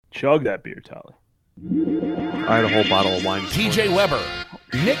Chug that beer, Tolly. I had a whole bottle of wine. TJ Weber,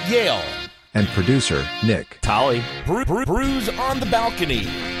 Nick Yale, and producer Nick Tolly. Brews on the Balcony.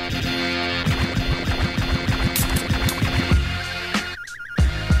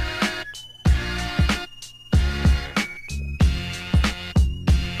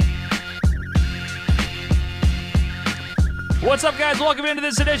 What's up, guys? Welcome into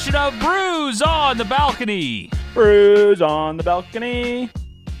this edition of Brews on the Balcony. Brews on the Balcony.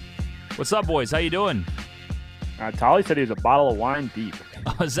 What's up, boys? How you doing? Tolly said he was a bottle of wine deep.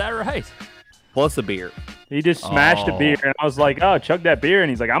 Oh, is that right? Plus a beer. He just smashed a beer, and I was like, oh, chug that beer. And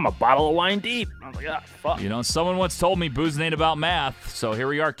he's like, I'm a bottle of wine deep. I was like, ah, fuck. You know, someone once told me boozing ain't about math, so here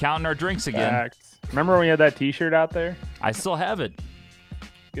we are counting our drinks again. Facts. Remember when we had that T-shirt out there? I still have it.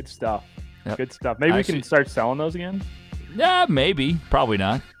 Good stuff. Yep. Good stuff. Maybe we can start selling those again? Yeah, maybe. Probably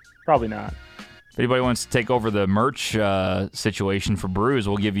not. Probably not. If anybody wants to take over the merch situation for Brews,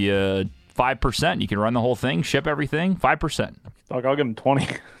 we'll give you 5%. You can run the whole thing, ship everything, 5%. Fuck, I'll give him 20.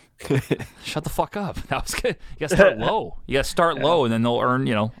 Shut the fuck up. That was good. You got to start low. You got to start low, and then they'll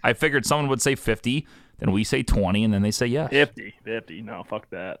earn, I figured someone would say 50, then we say 20, and then they say yes. 50. No, fuck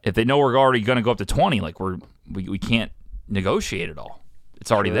that. If they know we're already going to go up to 20, like we can't negotiate it all. It's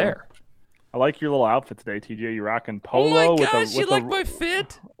already there. I like your little outfit today, TJ. You're rocking polo. Oh my gosh, you like my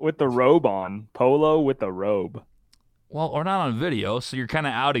fit? With the robe on. Polo with the robe. Well, we're not on video, so you're kind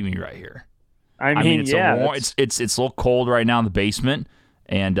of outing me right here. I mean it's yeah. It's a little cold right now in the basement,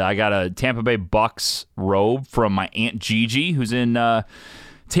 and I got a Tampa Bay Bucks robe from my Aunt Gigi, who's in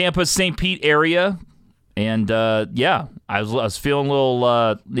Tampa, St. Pete area. And, I was feeling a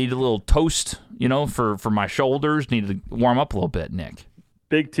little, needed a little toast, for my shoulders. Needed to warm up a little bit, Nick.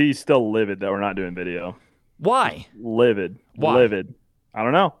 Big T's still livid that we're not doing video. Why? Livid. Why? Livid. I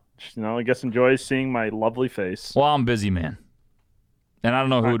don't know. Just, I guess enjoys seeing my lovely face. Well, I'm busy, man. And I don't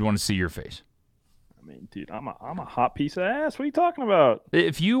know who would want to see your face. I mean, dude, I'm a hot piece of ass. What are you talking about?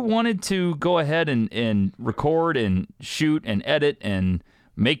 If you wanted to go ahead and record and shoot and edit and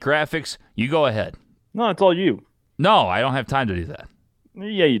make graphics, you go ahead. No, it's all you. No, I don't have time to do that.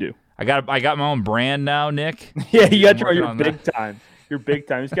 Yeah, you do. I got my own brand now, Nick. Yeah, you got your big time. You're big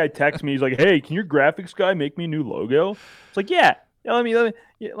time. This guy texts me. He's like, "Hey, can your graphics guy make me a new logo?" It's like, yeah. Let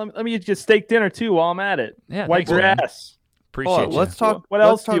me just steak dinner too while I'm at it. Yeah, wipe your ass. Appreciate you. Let's talk. What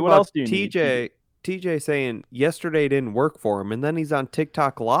else do you need? TJ saying yesterday didn't work for him, and then he's on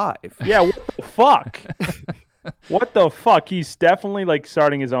TikTok Live. Yeah, what the fuck? What the fuck? He's definitely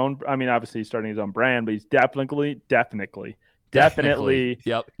starting his own. I mean, obviously he's starting his own brand, but he's definitely.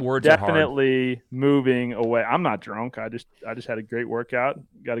 Yep. Words definitely are moving away. I'm not drunk. I just had a great workout.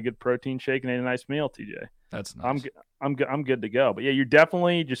 Got a good protein shake and ate a nice meal, TJ. That's nice. I'm good to go. But yeah, you're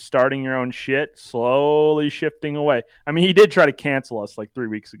definitely just starting your own shit, slowly shifting away. I mean, he did try to cancel us 3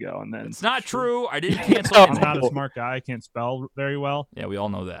 weeks ago, and then it's not true. I didn't cancel. I'm not a smart guy. I can't spell very well. Yeah, we all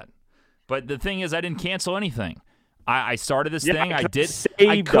know that. But the thing is, I didn't cancel anything. I started this thing.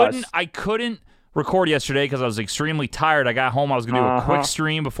 I couldn't record yesterday because I was extremely tired. I got home. I was going to do a quick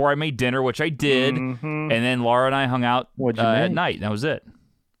stream before I made dinner, which I did. And then Laura and I hung out at night. And that was it.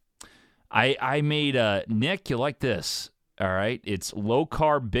 I made Nick, you like this. All right. It's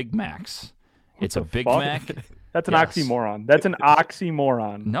low-carb Big Macs. It's a Big Mac. That's an oxymoron. That's an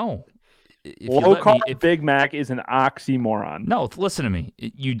oxymoron. No. Low-carb Big Mac is an oxymoron. No, listen to me.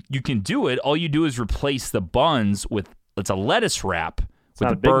 You can do it. All you do is replace the buns with it's a lettuce wrap with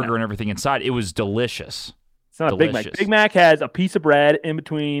the burger and everything inside. It was delicious. It's not a Big Mac. Big Mac has a piece of bread in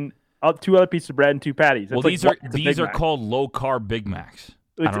between two other pieces of bread and two patties. Well, these are called low-carb Big Macs.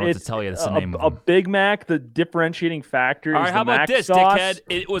 I don't know what to tell you. That's the name of them. A Big Mac, the differentiating factor is how the about Mac this, sauce,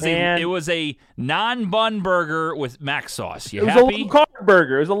 dickhead? It was a non-bun burger with Mac sauce. You happy? It was a low-carb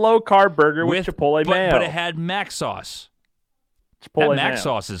burger. It was a low-carb burger with Chipotle mayo. But it had Mac sauce. Chipotle Mac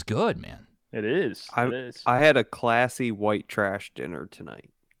sauce is good, man. It is. I had a classy white trash dinner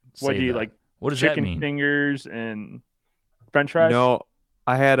tonight. What do you like? What does that mean? Chicken fingers and French fries? No,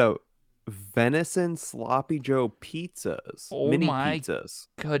 I had a venison sloppy Joe pizzas. Oh mini my pizzas.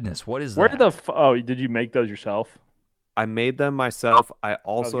 Goodness, what is that? Where did you make those yourself? I made them myself. I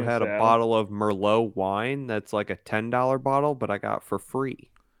also had a bottle of Merlot wine that's like a $10 bottle, but I got for free.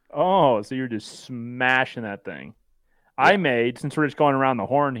 Oh, so you're just smashing that thing. Yeah. I made, since we're just going around the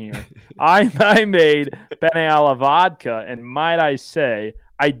horn here, I made Bene alla vodka, and might I say,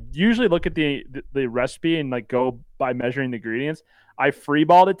 I usually look at the recipe and go by measuring the ingredients. I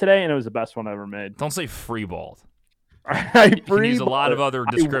freeballed it today, and it was the best one I ever made. Don't say freeballed. You can use a lot of other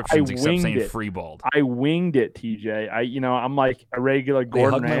descriptions except saying freeballed. I winged it, TJ. I'm like a regular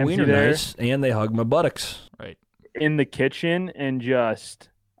Gordon Ramsay my wiener there. nice, and they hug my buttocks. Right. In the kitchen, and just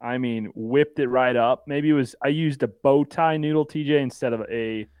I mean, whipped it right up. Maybe I used a bow tie noodle, TJ, instead of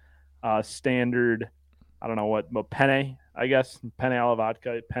a standard, I don't know what penne, I guess. Penne alla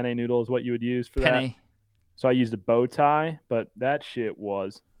vodka. Penne noodle is what you would use for that. So I used a bow tie, but that shit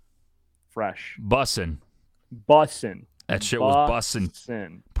was fresh. Bussin'. That shit was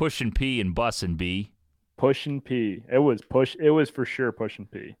bussin'. Pushing P and bussin' B. Pushing P. It was for sure pushing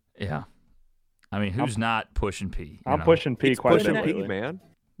P. Yeah. I mean, who's not pushing P? I'm pushing P quite a bit lately. Man.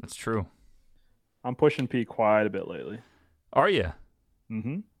 That's true. I'm pushing P quite a bit lately. Are you?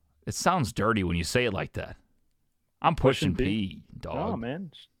 Mm-hmm. It sounds dirty when you say it like that. I'm pushing P, dog. Oh,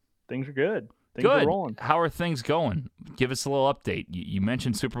 man. Things are good. Things good. Are rolling. How are things going? Give us a little update. You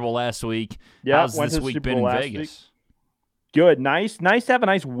mentioned Super Bowl last week. Yeah, how's this week been in Vegas? Good. Nice to have a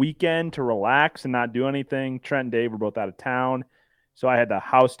nice weekend to relax and not do anything. Trent and Dave were both out of town, so I had the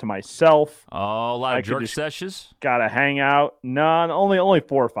house to myself. Oh, a lot of jerk sessions? Got to hang out. None. Only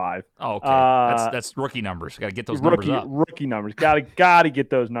 4 or 5. Oh, okay. That's rookie numbers. Got to get those numbers up. Rookie numbers. Got to get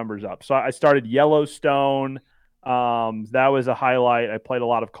those numbers up. So I started Yellowstone. That was a highlight. I played a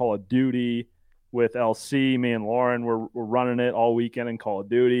lot of Call of Duty with LC. Me and Lauren were running it all weekend in Call of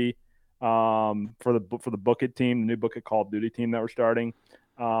Duty. For the Book It team, the new Book It Call of Duty team that we're starting.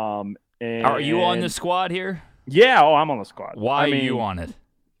 And are you on the squad here? Yeah, I'm on the squad. Why are you on it?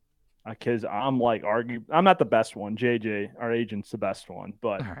 Because I'm I'm not the best one. JJ, our agent's the best one,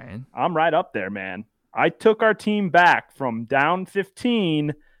 but all right. I'm right up there, man. I took our team back from down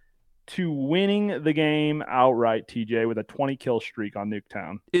 15 to winning the game outright, TJ, with a 20-kill streak on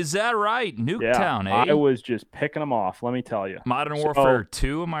Nuketown. Is that right? Nuketown, yeah, eh? I was just picking them off, let me tell you. Modern Warfare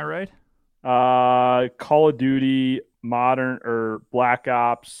 2, am I right? Call of Duty, Modern or Black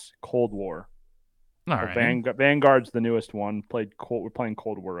Ops, Cold War. All right. Vanguard's the newest one. We're playing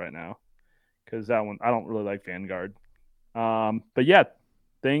Cold War right now because that one I don't really like Vanguard. But yeah,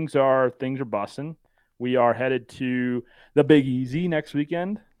 things are busting. We are headed to the Big Easy next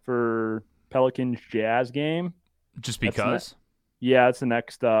weekend for Pelicans Jazz game. Just because? Yeah, it's the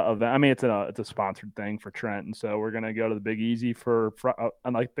next event. I mean, it's a sponsored thing for Trent, and so we're gonna go to the Big Easy for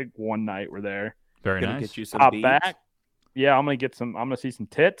I think one night we're there. Very nice. Get you some beads. Back. Yeah, I'm gonna see some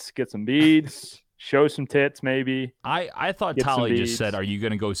tits, get some beads, show some tits maybe. I thought Tolly just said, "Are you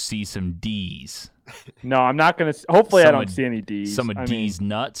gonna go see some D's?" No, I'm not gonna. Hopefully, I don't see any D's. Some of D's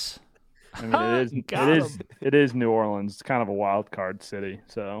nuts. I mean, it is New Orleans. It's kind of a wild card city,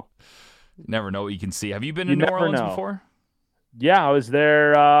 so never know what you can see. Have you been to New Orleans before? Yeah, I was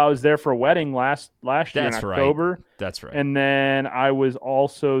there. I was there for a wedding last year in October. Right. That's right. And then I was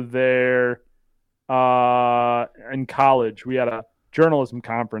also there in college. We had a journalism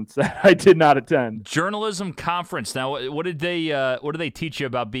conference that I did not attend. Journalism conference. Now, what did they teach you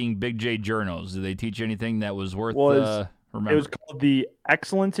about being Big J journals? Did they teach you anything that was worth remembering? It was called the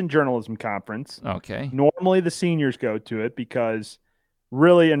Excellence in Journalism Conference. Okay. Normally the seniors go to it because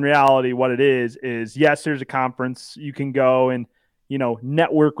really, in reality, what it is yes, there's a conference. You can go and,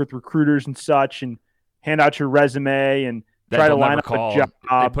 network with recruiters and such and hand out your resume and try to line up a job.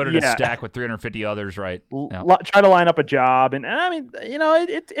 They put it in a stack with 350 others, right? Yeah. Try to line up a job. And I mean,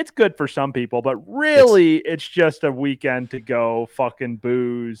 it's good for some people, but really it's just a weekend to go fucking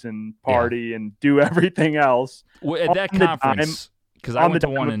booze and party and do everything else. Well, at that conference, because I went to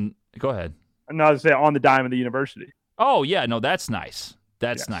one and go ahead. No, I was saying on the dime of the university. Oh, yeah. No, that's nice.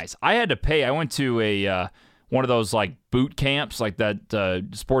 That's nice. I had to pay. I went to a one of those like boot camps, like that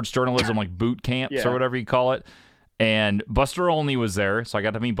sports journalism, like boot camps or whatever you call it. And Buster Olney was there, so I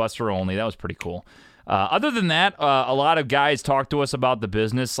got to meet Buster Olney. That was pretty cool. Other than that, a lot of guys talked to us about the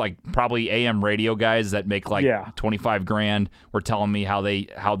business, like probably AM radio guys that make like $25,000 were telling me how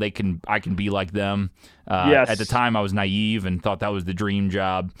I can be like them. At the time, I was naive and thought that was the dream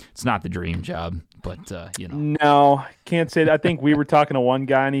job. It's not the dream job, but No, can't say that. I think we were talking to one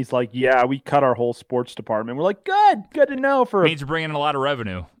guy, and he's like, "Yeah, we cut our whole sports department." We're like, "Good to know." Means you're bringing in a lot of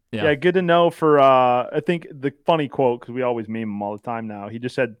revenue. Yeah, good to know for. I think the funny quote, because we always meme him all the time now. He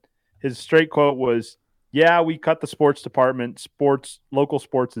just said his straight quote was, "Yeah, we cut the sports department. Local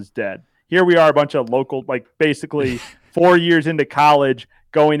sports is dead." Here we are, a bunch of local, like basically 4 years into college,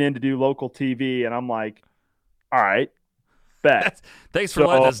 going in to do local TV, and I'm like, "All right, bet." Thanks for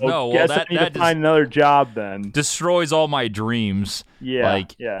letting us know. Well, I need to find another job then. Destroys all my dreams. Yeah,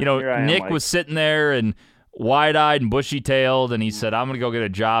 Nick was sitting there and wide-eyed and bushy-tailed, and he said, "I'm going to go get a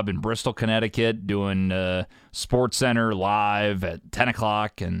job in Bristol, Connecticut, doing Sports Center live at 10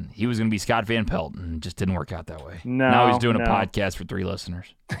 o'clock," and he was going to be Scott Van Pelt, and it just didn't work out that way. Now he's doing a podcast for 3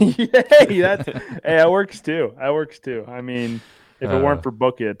 listeners. That works too. I mean, If it weren't for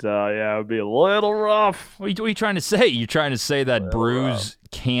Book It, it would be a little rough. What are you trying to say? You trying to say that Brews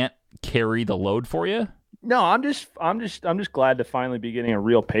can't carry the load for you? No, I'm just glad to finally be getting a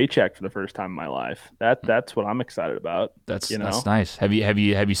real paycheck for the first time in my life. That's what I'm excited about. That's nice. Have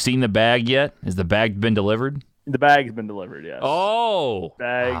you seen the bag yet? Has the bag been delivered? The bag's been delivered, yes. Oh,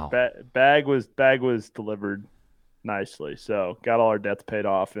 bag was delivered nicely. So got all our debts paid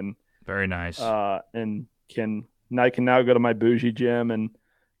off, and very nice. And I can now go to my bougie gym and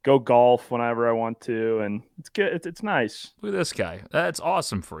go golf whenever I want to, and it's good. It's nice. Look at this guy. That's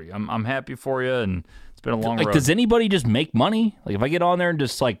awesome for you. I'm happy for you, and it's been a long road. Does anybody just make money? Like if I get on there and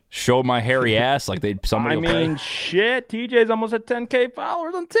just like show my hairy ass, like somebody. Shit. TJ's almost at 10K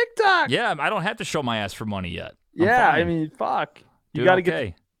followers on TikTok. Yeah, I don't have to show my ass for money yet. Fuck. You gotta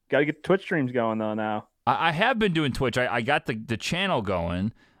get Twitch streams going though now. I have been doing Twitch. I got the channel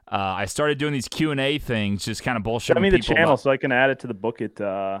going. I started doing these Q&A things, just kind of bullshitting people. Send me the channel so I can add it to the Book It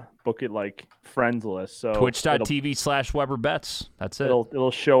like friends list. So Twitch.tv/WeberBets. That's it.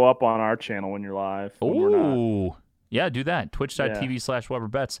 It'll show up on our channel when you're live. Ooh. Yeah, do that.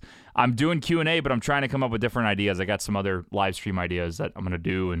 Twitch.tv/WeberBets. I'm doing Q&A, but I'm trying to come up with different ideas. I got some other live stream ideas that I'm going to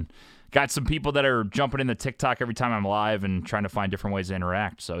do, and got some people that are jumping into TikTok every time I'm live and trying to find different ways to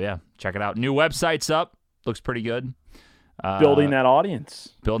interact. So, yeah, check it out. New website's up. Looks pretty good. Building that audience,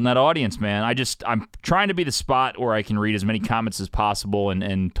 man. I'm trying to be the spot where I can read as many comments as possible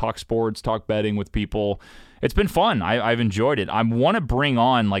and talk sports, talk betting with people. It's been fun. I've enjoyed it. I want to bring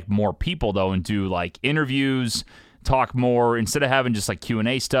on like more people though and do like interviews, talk more instead of having just like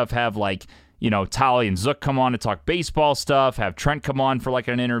Q&A stuff. Have like Tolly and Zook come on to talk baseball stuff. Have Trent come on for like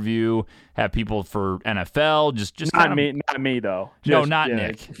an interview. Have people for NFL. Just not me though. No, not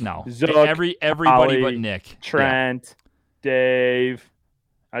Nick. No, Zook, everybody Holly, but Nick. Trent. Yeah. Dave,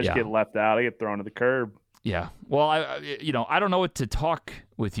 I just get left out. I get thrown to the curb. Yeah. Well, I don't know what to talk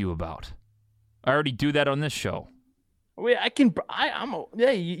with you about. I already do that on this show. Wait,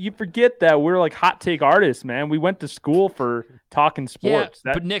 you forget that we're like hot take artists, man. We went to school for talking sports.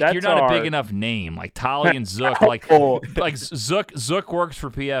 Yeah, but Nick, you're not a big enough name. Like Tolly and Zook, like Zook works for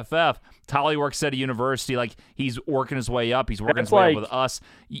PFF. Tolly works at a university. Like he's working his way up. He's working his way up with us.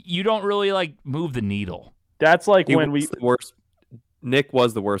 You don't really like move the needle. That's like Nick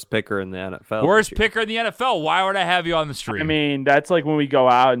was the worst picker in the NFL. Worst picker in the NFL. Why would I have you on the stream? I mean, that's like when we go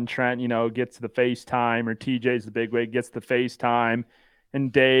out and Trent, gets the FaceTime, or TJ's the big wig, gets the FaceTime,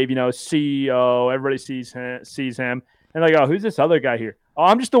 and Dave, CEO, everybody sees him, and like, oh, who's this other guy here? Oh,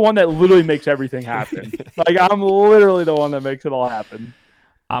 I'm just the one that literally makes everything happen. Like, I'm literally the one that makes it all happen.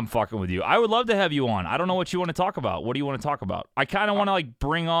 I'm fucking with you. I would love to have you on. I don't know what you want to talk about. What do you want to talk about? I kind of want to like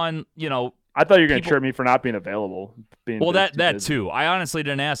bring on, I thought you were going to chirp me for not being available. That too. I honestly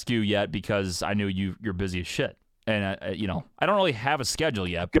didn't ask you yet because I knew you're busy as shit. And, I don't really have a schedule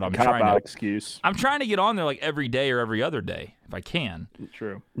yet, but I'm trying to get on there like every day or every other day if I can.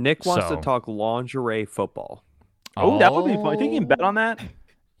 True. Nick wants to talk lingerie football. Oh, that would be fun. Think you can bet on that?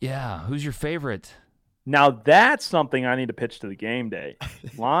 Yeah. Who's your favorite? Now that's something I need to pitch to the game day.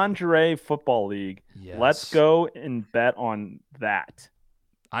 Lingerie football league. Yes. Let's go and bet on that.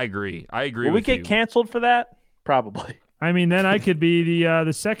 I agree. Will we get canceled for that? Probably. I mean, then I could be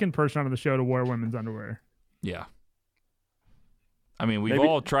the second person on the show to wear women's underwear. Yeah. I mean, we've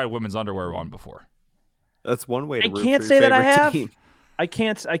all tried women's underwear on before. That's one way to root I can't for say your that I favorite have. team. I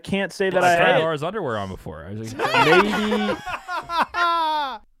can't say that I tried have. Laura's underwear on before. I was like,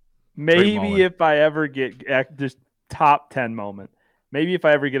 maybe if I ever get just top 10 moment. Maybe if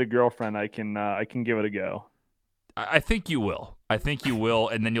I ever get a girlfriend, I can give it a go. I think you will.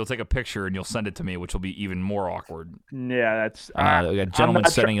 And then you'll take a picture and you'll send it to me, which will be even more awkward. Yeah, that's. We got a gentleman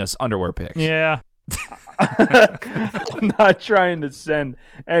sending us underwear pics. Yeah. I'm not trying to send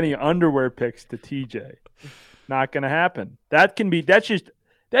any underwear pics to TJ. Not gonna happen. That's just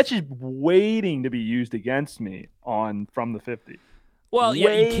waiting to be used against me from the 50. Well,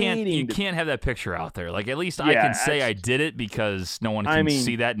 yeah, you can't have that picture out there. Like, at least I can say I did it because no one can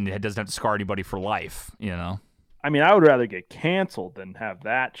see that, and it doesn't have to scar anybody for life. I mean, I would rather get canceled than have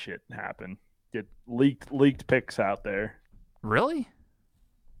that shit happen. Get leaked pics out there. Really?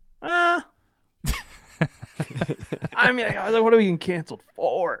 I mean, what are we getting canceled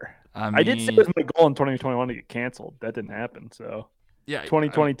for? I did say it was my goal in 2021 to get canceled. That didn't happen. So, yeah,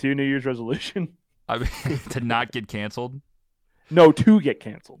 2022 New Year's resolution. To not get canceled? No, to get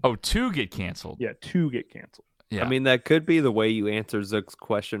canceled. Oh, to get canceled. Yeah, to get canceled. Yeah. I mean, that could be the way you answer Zook's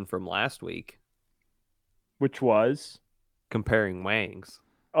question from last week. Which was? Comparing wangs.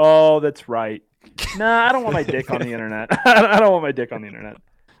 Oh, that's right. Nah, I don't want my dick on the internet. I don't want my dick on the internet.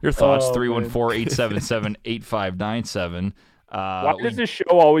 Your thoughts, 314-877-8597. Why does this show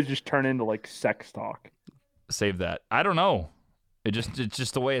always just turn into like sex talk? Save that. I don't know. It's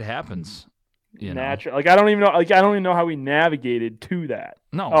just the way it happens. Natural. Like I don't even know. Like I don't even know how we navigated to that.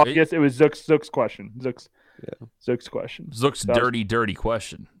 No. I guess it was Zook's question. Zook's question. Zook's dirty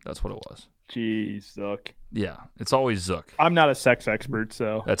question. That's what it was. Jeez, Zook. Yeah, it's always Zook. I'm not a sex expert,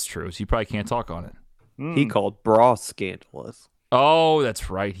 so that's true. So you probably can't talk on it. He called bra scandalous. Oh, that's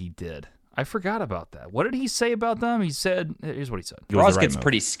right. He did. I forgot about that. What did he say about them? He said, here's what he said. Bras gets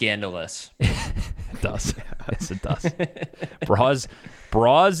pretty scandalous. It does. Yes, it does.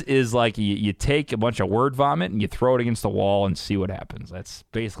 Bras is like you take a bunch of word vomit and you throw it against the wall and see what happens. That's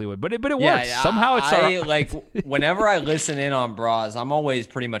basically what. But it works. Somehow it's like whenever I listen in on bras, I'm always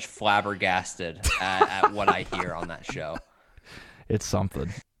pretty much flabbergasted at what I hear on that show. It's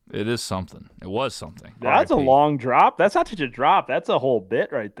something. It is something. It was something. That's a long drop. That's not such a drop. That's a whole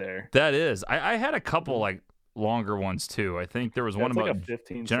bit right there. That is. I had a couple like longer ones too. I think there was one about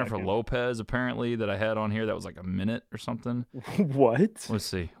Jennifer Lopez apparently that I had on here that was like a minute or something. What? Let's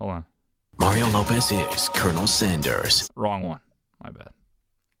see. Hold on. Mario Lopez is Colonel Sanders. Wrong one. My bad.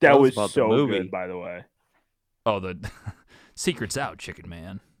 That was so good, by the way. Oh, the Secret's Out, Chicken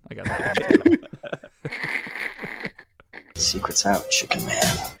Man. I got that. Secret's out, Chicken Man.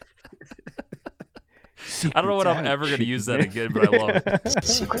 I don't know what I'm ever going to use that again, but I love it.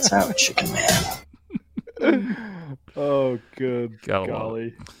 Secret's out, Chicken Man. Oh, good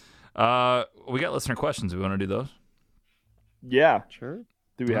golly. We got listener questions. We want to do those? Yeah. Sure.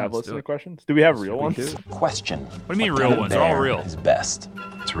 Do we have listener questions? Do we have real ones? Question. What do you mean real ones? They're all real. Is best.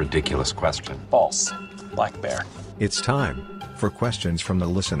 It's a ridiculous question. False. Black bear. It's time for questions from the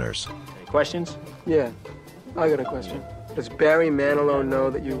listeners. Any questions? Yeah, I got a question. Does Barry Manilow know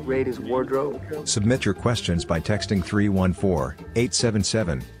that you raid his wardrobe? Submit your questions by texting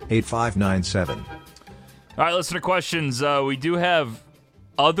 314-877-8597. All right, listener questions. We do have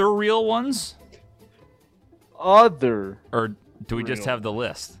other real ones. Or do we just have the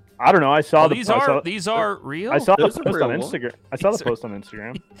list? I don't know. I saw these are real. I saw the post on Instagram. I saw the post on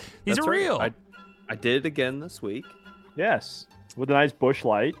Instagram. These are real. I did it again this week. Yes, with a nice bush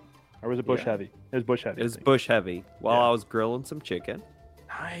light. Or was it bush heavy? It was bush heavy. It was bush heavy while I was grilling some chicken.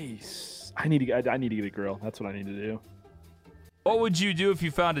 Nice. I need to get a grill. That's what I need to do. What would you do if you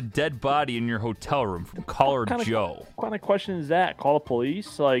found a dead body in your hotel room from Caller Joe? What kind of question is that? Call the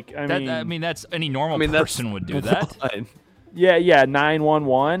police? Like, I mean, that's any normal person would do that. Yeah,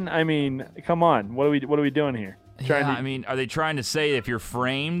 911. I mean, come on. What are we doing here? I mean, are they trying to say if you're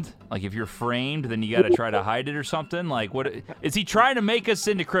framed, then you got to try to hide it or something? Like, what is he trying to make us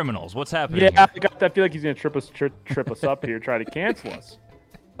into criminals? What's happening? Yeah, I feel like he's gonna trip us up here, try to cancel us.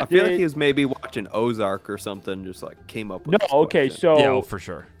 I feel like he was maybe watching Ozark or something, just like came up with so for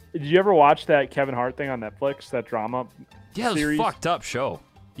sure. Did you ever watch that Kevin Hart thing on Netflix, that drama series? It was a fucked up show.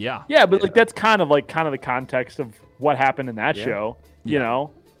 Yeah. Yeah, but like that's kind of the context of what happened in that show. You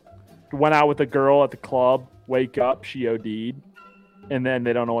know, went out with a girl at the club. Wake up, she OD'd, and then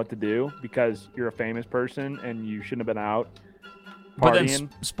they don't know what to do because you're a famous person and you shouldn't have been out partying. But then,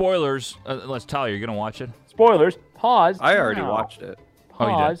 spoilers, let's tell you, you're going to watch it? Spoilers, pause. I already watched it.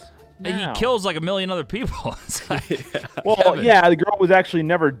 Pause. He kills like a million other people. The girl was actually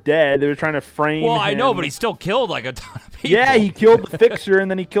never dead. They were trying to frame him. I know, but he still killed like a ton of people. Yeah, he killed the fixer,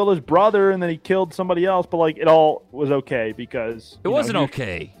 and then he killed his brother, and then he killed somebody else, but like it all was okay because... It wasn't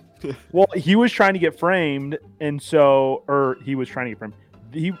okay. Well, he was trying to get framed, he was trying to get framed.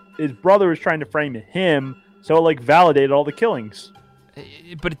 His brother was trying to frame him, so it like validated all the killings.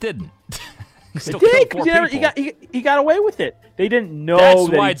 But it didn't. It did, because he got away with it. They didn't know. That's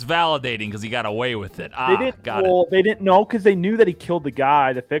why it's validating, because he got away with it. They didn't know because they knew that he killed the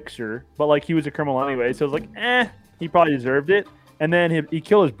guy, the fixer, but like he was a criminal anyway, so it was like, he probably deserved it. And then he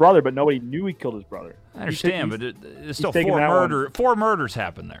killed his brother, but nobody knew he killed his brother. I understand, but there's still four murders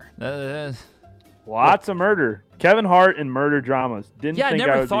happened there. Lots of murder. Kevin Hart and murder dramas. I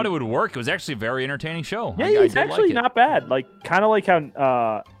never thought it would work. It was actually a very entertaining show. Yeah, he's actually not bad. Like kind of like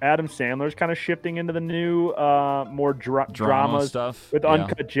how Adam Sandler's kind of shifting into the new more drama stuff with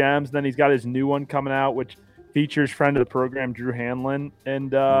Uncut Gems. Then he's got his new one coming out, which features friend of the program Drew Hanlon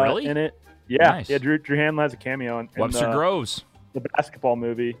and in it. Yeah, nice. Yeah. Drew Hanlon has a cameo in Webster Groves. The basketball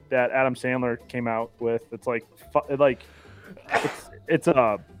movie that Adam Sandler came out with. It's like it's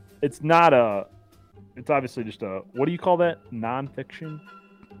obviously just a, what do you call that? Non-fiction?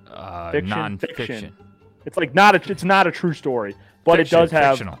 Non-fiction. It's like it's not a true story, but it does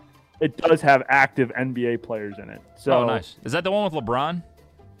have active NBA players in it. So nice. Is that the one with LeBron?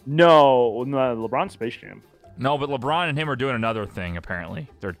 No, LeBron's Space Jam. No, but LeBron and him are doing another thing apparently.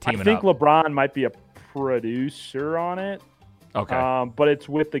 They're teaming up. I think LeBron might be a producer on it. Okay. But it's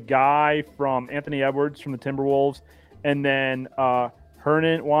with the guy from Anthony Edwards from the Timberwolves, and then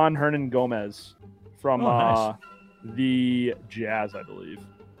Juan Hernan Gomez from nice. the Jazz, I believe.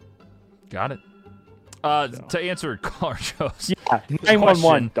 Got it. To answer caller Joe's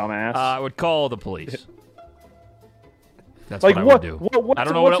 911, dumbass. I would call the police. That's like, what I would do. I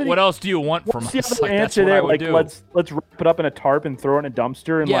don't know what else do you want from us? What's the other Like, answer there? Like, let's wrap it up in a tarp and throw it in a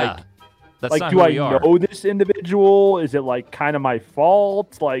dumpster and that's not do who I we are. know this individual? Is it like kind of my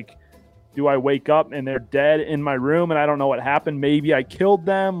fault? Like, do I wake up and they're dead in my room and I don't know what happened? Maybe I killed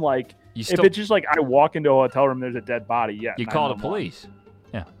them. Like, if it's just like I walk into a hotel room, there's a dead body. Yeah, you call the police.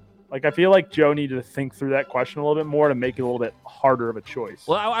 Yeah. Like, I feel like Joe needed to think through that question a little bit more to make it a little bit harder of a choice.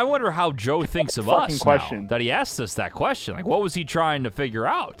 Well, I wonder how Joe thinks of us now, that he asked us that question. Like, what was he trying to figure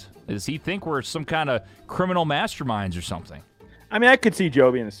out? Does he think we're some kind of criminal masterminds or something? I mean, I could see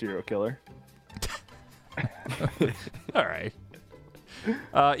Joe being a serial killer. All right.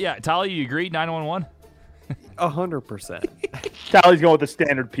 Yeah, Tali, you agreed? 911? 100%. Tally's going with the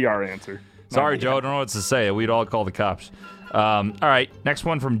standard PR answer. Sorry, Joe. I don't know what to say. We'd all call the cops. All right. Next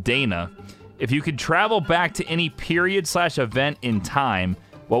one from Dana. If you could travel back to any period/event in time,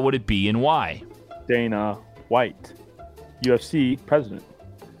 what would it be and why? Dana White, UFC president.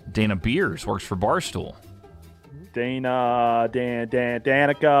 Dana Beers works for Barstool. Danica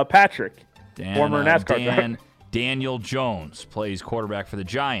Patrick, former NASCAR driver. Daniel Jones plays quarterback for the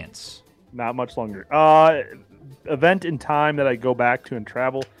Giants. Not much longer. Event in time that I go back to and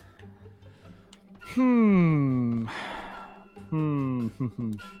travel.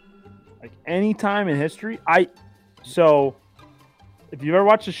 Like any time in history. So if you've ever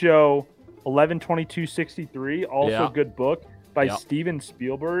watched the show 11/22/63, also a good book by Steven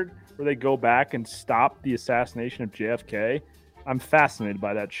Spielberg, where they go back and stop the assassination of JFK. I'm fascinated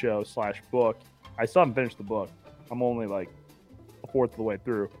by that show / book. I still haven't finished the book. I'm only like a fourth of the way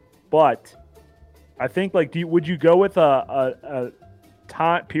through. But I think, like, would you go with a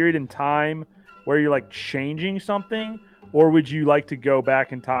time period in time where you're like changing something, or would you like to go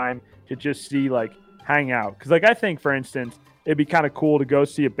back in time to just see, like, hang out? Because, like, I think, for instance, it'd be kind of cool to go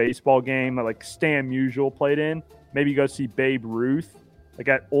see a baseball game that, like, Stan Musial played in. Maybe go see Babe Ruth, like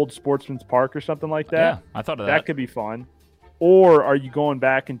at Old Sportsman's Park or something like that. Yeah, I thought of that. That could be fun. Or are you going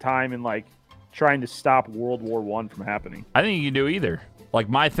back in time and, like, trying to stop World War I from happening? I think you can do either. Like,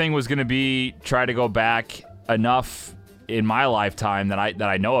 my thing was going to be try to go back enough in my lifetime that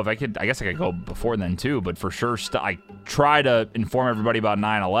I know of. I guess I could go before then too, but for sure I try to inform everybody about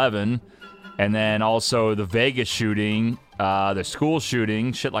 9/11 and then also the Vegas shooting, the school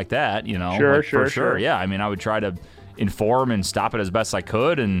shooting, shit like that, you know. Sure. Yeah, I mean, I would try to inform and stop it as best I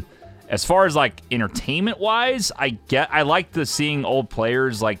could. And as far as, like, entertainment wise, I like seeing old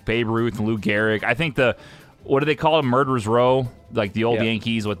players like Babe Ruth and Lou Gehrig. I think what do they call it? Murderers Row, like the old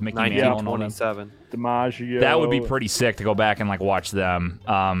Yankees with Mickey Mantle and all them. 1927. DiMaggio. That would be pretty sick to go back and, like, watch them.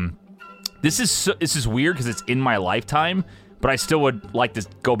 This is weird because it's in my lifetime, but I still would like to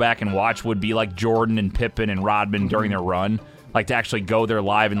go back and watch. Would be like Jordan and Pippen and Rodman during their run, like to actually go there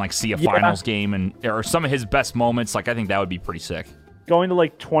live and, like, see a finals game or some of his best moments. Like, I think that would be pretty sick. Going to,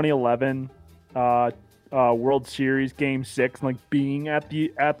 like, 2011 World Series Game 6 and, like, being at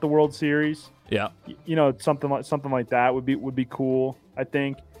the World Series. Yeah, you know, something like that would be cool. I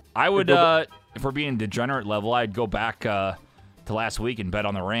think I would. If we're being degenerate level, I'd go back to last week and bet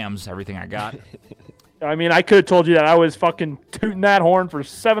on the Rams. Everything I got. I mean, I could have told you that I was fucking tooting that horn for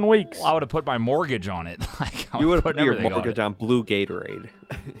 7 weeks. Well, I would have put my mortgage on it. You would have put your mortgage on Blue Gatorade.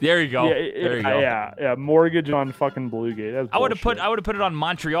 There you go. There you go. Yeah. Mortgage on fucking Blue Gate. I would have put it on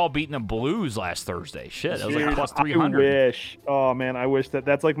Montreal beating the Blues last Thursday. Shit, that was like plus 300. I wish. Oh man, I wish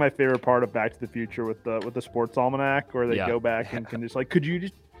that's like my favorite part of Back to the Future with the Sports Almanac, where they go back and can just like, could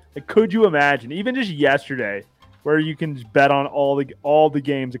you imagine even just yesterday, where you can just bet on all the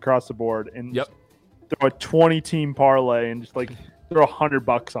games across the board and throw a 20-team parlay and just like throw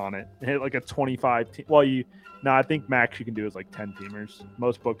 $100 on it and hit like a 25 team. Well, I think max you can do is like 10 teamers.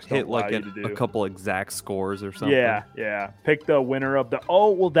 Most books don't allow you to do a couple exact scores or something. Yeah. Pick the winner of the.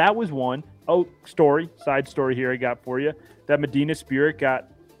 That was one. Side story here I got for you. That Medina Spirit got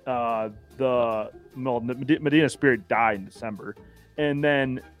Medina Spirit died in December, and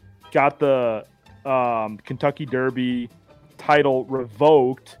then got the Kentucky Derby title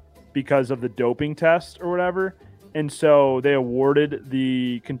revoked because of the doping test or whatever. And so they awarded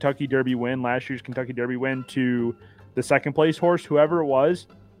the Kentucky Derby win, last year's Kentucky Derby win, to the second place horse, whoever it was.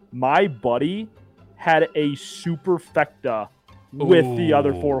 My buddy had a superfecta with the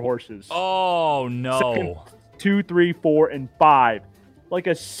other 4 horses. Oh, no. Second, 2, 3, 4, and 5. Like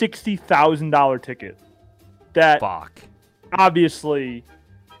a $60,000 ticket. Fuck. obviously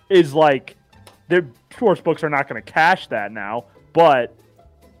is like their sports books are not going to cash that now, but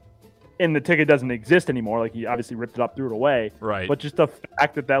and the ticket doesn't exist anymore. Like he obviously ripped it up, threw it away. Right. But just the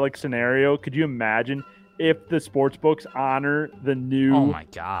fact that like scenario, could you imagine if the sports books honor the new? Oh my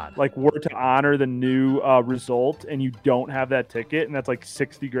God! Like were to honor the new result, and you don't have that ticket, and that's like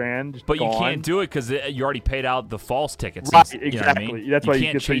 $60,000. Just but gone. you can't do it because you already paid out the false tickets. Right. You know what Exactly. I mean? That's you why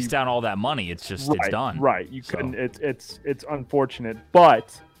can't chase down all that money. It's just it's done. Right. You couldn't. It's unfortunate,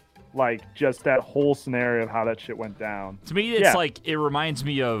 but like just that whole scenario of how that shit went down. To me, it's like it reminds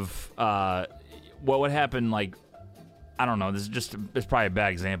me of what would happen. Like I don't know. This is just it's probably a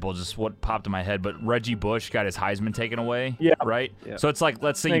bad example. Just what popped in my head. But Reggie Bush got his Heisman taken away. Yeah. Right. Yeah. So it's like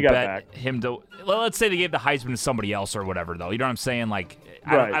let's say you bet him to. Let's say they gave the Heisman to somebody else or whatever. Though you know what I'm saying? Like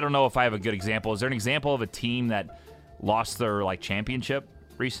I don't know if I have a good example. Is there an example of a team that lost their like championship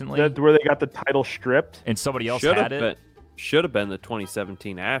recently? Where they got the title stripped and somebody else had it. Should have been the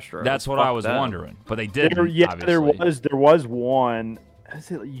 2017 Astros. That's what I was wondering, but they didn't. There was one.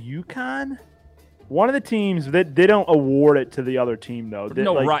 Is it UConn? One of the teams that they don't award it to the other team though.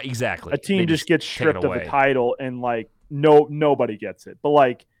 Right, exactly. A team just gets stripped of the title, and like nobody gets it. But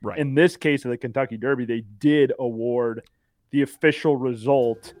like in this case of the Kentucky Derby, they did award the official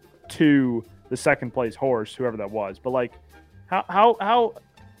result to the second place horse, whoever that was. But like, how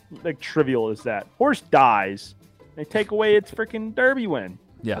like trivial is that? Horse dies. They take away its freaking Derby win.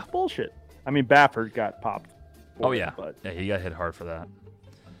 Yeah. That's bullshit. I mean, Baffert got popped. Oh, yeah. Yeah, he got hit hard for that.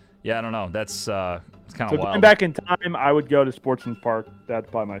 Yeah, I don't know. That's it's kind of wild. Going back in time, I would go to Sportsman's Park.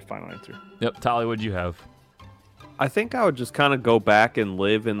 That's probably my final answer. Yep. Tolly, what'd you have? I think I would just kind of go back and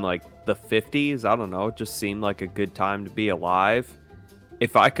live in like the 50s. I don't know. It just seemed like a good time to be alive.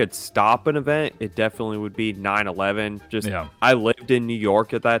 If I could stop an event, it definitely would be 9/11. I lived in New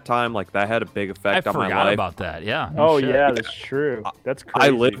York at that time. Like that had a big effect on my life. I forgot about that. Yeah. Yeah, that's true. That's crazy. I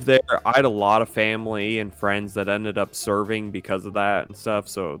lived there. I had a lot of family and friends that ended up serving because of that and stuff.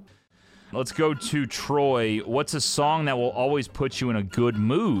 So let's go to Troy. What's a song that will always put you in a good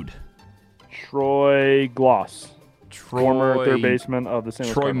mood? Troy Gloss, former third baseman of the St.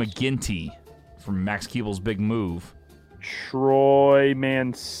 Louis Troy Cardinals. McGinty from Max Keeble's Big Move. Troy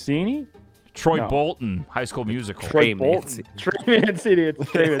Mancini? Troy Bolton, High School Musical. Troy Bolton. Troy Mancini.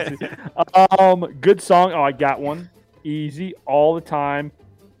 It's Troy Mancini. Good song. Oh, I got one. Easy. All the time.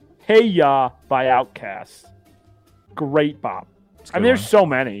 Hey Ya by Outkast. Great bop. I mean, there's so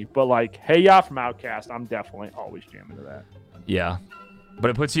many, but like Hey Ya from Outkast, I'm definitely always jamming to that. Yeah.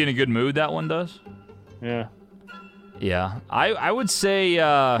 But it puts you in a good mood, that one does? Yeah. Yeah. I would say,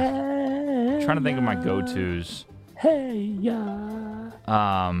 trying to think of my go-tos. Hey Ya.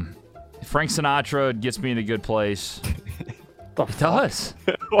 Frank Sinatra gets me in a good place. It does.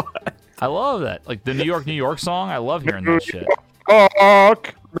 I love that. Like the New York song. I love hearing that shit.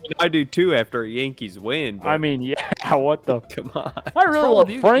 I do too after a Yankees win. I mean, yeah. What the? Come on. I really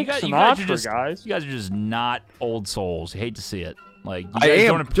love Frank Sinatra, guys. You guys are just not old souls. You hate to see it. Like I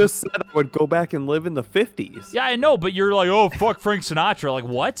am. Just said I would go back and live in the 50s. Yeah, I know, but you're like, oh fuck Frank Sinatra. Like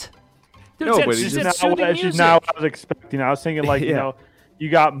what? Dude, no, but it's not what I was expecting. I was thinking like you know. You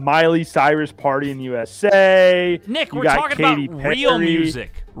got Miley Cyrus Party in USA. Nick, we're talking about real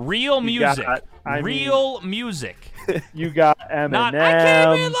music. Real music. Real music. You got Eminem. Not, I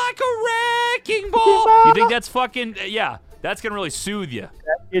came in like a wrecking ball. You think that's fucking, yeah, that's going to really soothe you.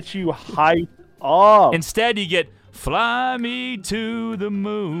 That gets you hyped up. Instead, you get Fly Me to the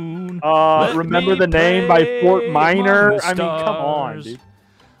Moon. Remember the Name by Fort Minor? I mean, come on, dude.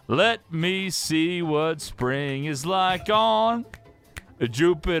 Let me see what spring is like on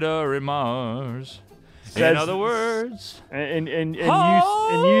Jupiter and Mars. In other words, and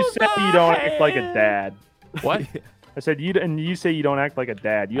you said you don't act like a dad. What? I said you say you don't act like a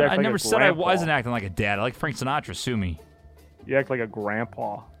dad. You act I like never a said grandpa. I wasn't acting like a dad. I like Frank Sinatra. Sue me. You act like a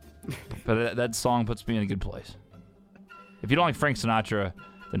grandpa. But that song puts me in a good place. If you don't like Frank Sinatra,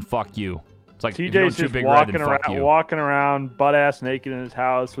 then fuck you. It's like TJ's just walking around butt ass naked in his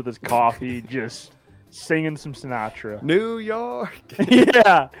house with his coffee, just singing some Sinatra. New York.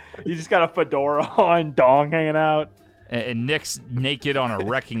 Yeah. You just got a fedora on, dong hanging out. And Nick's naked on a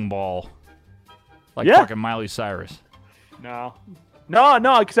wrecking ball. Like fucking Miley Cyrus. No,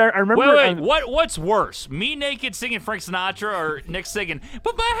 because I remember... Wait, what's worse? Me naked singing Frank Sinatra or Nick singing,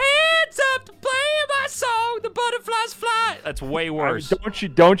 put my hands up to play my song, the butterflies fly? That's way worse. Don't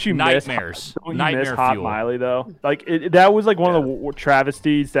you Nightmares. miss Hot Miley, though? Like, that was like one of the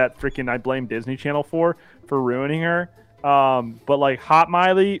travesties that freaking I blame Disney Channel for ruining her. But like Hot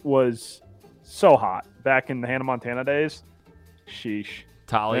Miley was so hot back in the Hannah Montana days. Sheesh.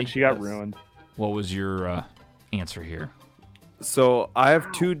 Tolly. And she got ruined. What was your answer here? So I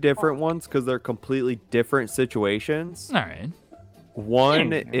have two different ones because they're completely different situations. All right.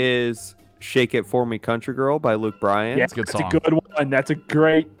 One is "Shake It For Me, Country Girl" by Luke Bryan. Yeah, That's a good that's song. a good one. That's a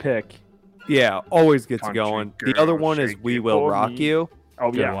great pick. Yeah, always gets Country going. Girl, The other one is shake "We it Will for Rock me." You." Oh,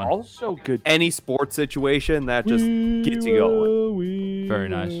 Good yeah. one. Also good. Any sports situation that just gets you going. Very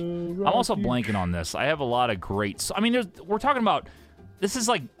nice. I'm also blanking on this. I have a lot of great. I mean, we're talking about. This is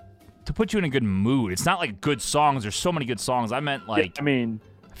like to put you in a good mood. It's not like good songs. There's so many good songs. I meant like. I mean,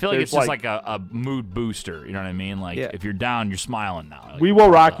 I feel like there's it's just like a mood booster. You know what I mean? Like if you're down, you're smiling now. Like, "We Will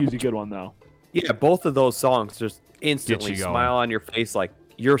Rock You" is a good one though. Yeah, both of those songs just instantly Get you going. smile on your face, like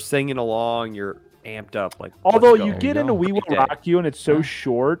you're singing along, you're amped up. Like, Although let's you go. get into "We Will Rock You" and it's so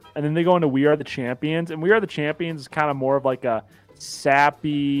short, and then they go into "We Are the Champions," and "We Are the Champions" is kind of more of like a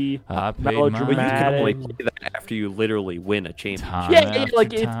sappy, But you can only melodramatic. play that after you literally win a championship. Yeah,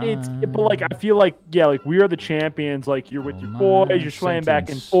 like it's but like I feel like like "We Are the Champions," like you're with your boys, you're swaying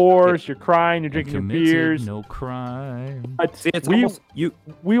back and forth, you're crying, you're drinking your beers. No crime. But See, it's we almost, you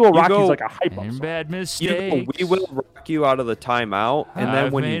Will you Rock You go- is like a hype up And song. bad You go, mistakes. "We Will Rock You" out of the timeout, and then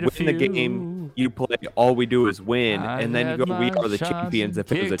I've when you made a win the game, you play "All We Do Is Win," I've and then you had go "We my Are the shots Champions"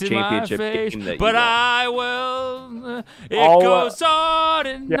 if it was a kicked in my championship face, game that you but won. I will. It All, goes on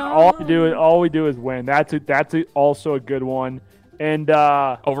and Yeah, on. all we do is win. That's also a good one. And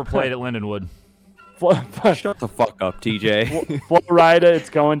Overplayed at Lindenwood. Shut the fuck up, TJ. Florida, it's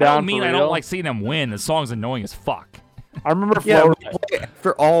going I down. don't mean for I real. don't like seeing them win. The song's annoying as fuck. I remember Yeah, Florida. we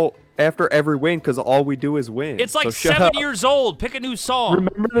play after every win because all we do is win. It's like So shut 7 up. years old. Pick a new song.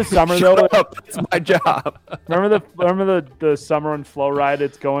 Remember the summer Shut though? up. That's my job. Remember the summer when Flow Rida,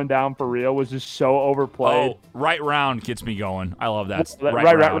 it's going down for real was just so overplayed. Oh, Right Round gets me going. I love that.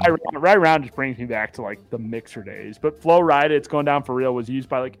 Right round just brings me back to like the mixer days. But Flow Rida, it's going down for real was used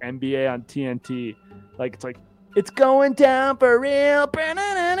by like NBA on TNT. Like it's going down for real.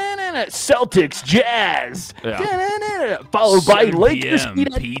 Celtics Jazz. Followed by 7 Lakers p.m.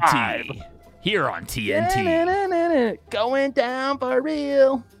 Heat at PT 5. here on TNT. Going down for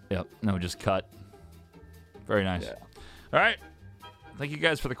real. Yep. No, just cut. Very nice. All right. Thank you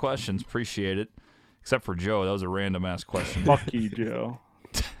guys for the questions. Appreciate it. Except for Joe. That was a random ass question. Fuck you, Joe.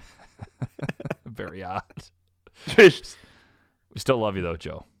 Very odd. Just- We still love you though,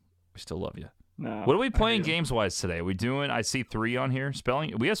 Joe. We still love you. No, What are we playing games wise today? Are we doing? I see 3 on here.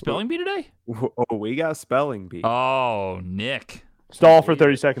 Spelling. We have spelling bee today. Oh, we got spelling bee. Oh, Nick. Stall for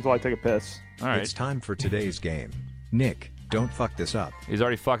 30 seconds while I take a piss. All right. It's time for today's game. Nick, don't fuck this up. He's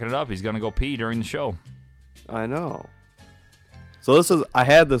already fucking it up. He's gonna go pee during the show. I know. So I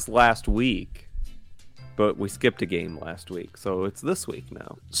had this last week, but we skipped a game last week, so it's this week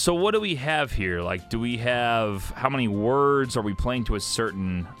now. So what do we have here? Like, do we have how many words are we playing to a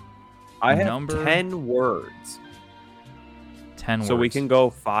certain I have number? 10 words. 10 So words. we can go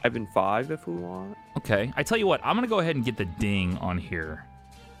 5 and 5 if we want. Okay. I tell you what, I'm going to go ahead and get the ding on here.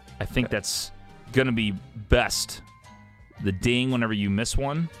 I think that's going to be best. The ding whenever you miss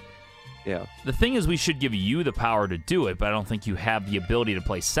one. Yeah. The thing is, we should give you the power to do it, but I don't think you have the ability to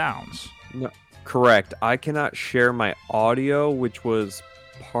play sounds. No, correct. I cannot share my audio, which was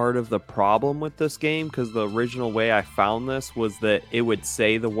part of the problem with this game, because the original way I found this was that it would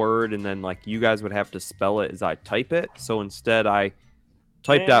say the word and then like you guys would have to spell it as I type it. So instead I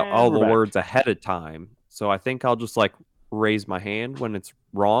typed out all the words ahead of time. So I think I'll just like raise my hand when it's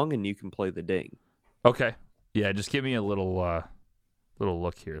wrong and you can play the ding. Okay. Yeah, just give me a little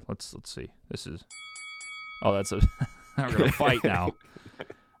look here. Let's see. This is that's a we're gonna fight now.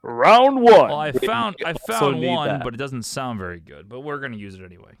 Round 1. Well, I found need one, that. but it doesn't sound very good. But we're gonna use it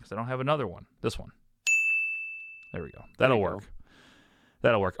anyway because I don't have another one. This one. There we go. That'll work.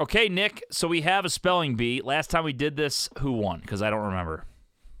 That'll work. Okay, Nick. So we have a spelling bee. Last time we did this, who won? Because I don't remember.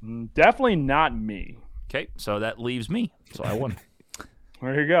 Definitely not me. Okay, so that leaves me. So I won.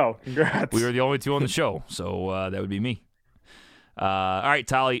 There you go. Congrats. We were the only two on the show, so that would be me. All right,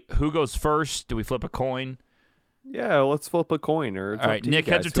 Tally. Who goes first? Do we flip a coin? Yeah, let's flip a coin. Or it's All up right, to you Nick,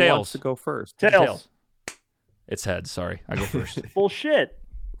 heads guys. or Who tails? wants to go first? Tails. It's heads. Sorry, I go first. Bullshit.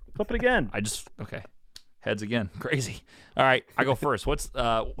 Flip it again. Okay. Heads again. Crazy. All right, I go first. What's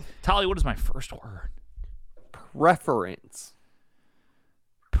Tally? What is my first word? Preference.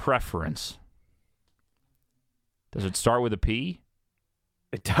 Preference. Does it start with a P?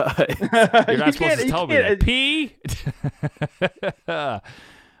 It does. You're not supposed to tell me that. P.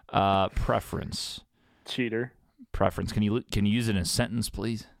 Preference. Cheater. Preference. Can you use it in a sentence,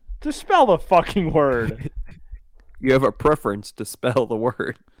 please? Just spell the fucking word. You have a preference to spell the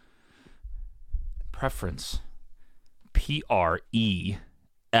word. Preference. Preference.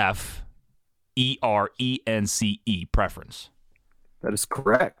 Preference. That is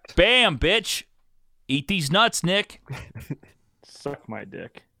correct. Bam, bitch. Eat these nuts, Nick. Suck my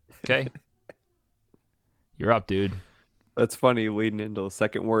dick. Okay. You're up, dude. That's funny leading into the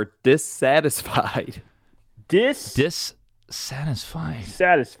second word. Dissatisfied. Dissatisfied.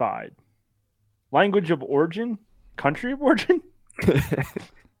 Satisfied. Language of origin? Country of origin?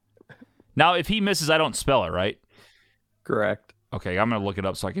 Now, if he misses, I don't spell it, right? Correct. Okay, I'm going to look it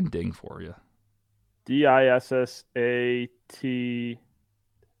up so I can ding for you. Dissatisfied.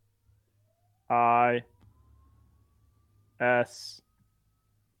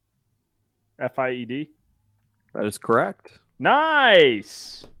 That is correct.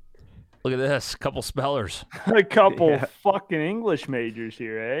 Nice. Look at this. Couple spellers. A couple fucking English majors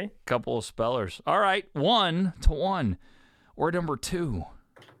here, eh? Couple of spellers. All right, 1-1. Word number 2.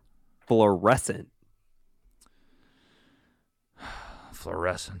 Fluorescent.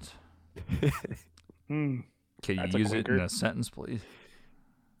 Fluorescent. Can you That's a use it in clinker. a sentence, please?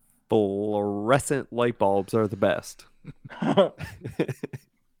 Fluorescent light bulbs are the best.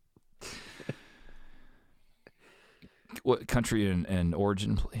 What country and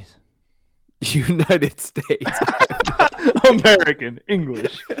origin, please? United States. American.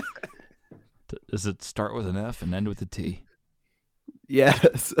 English. Does it start with an F and end with a T?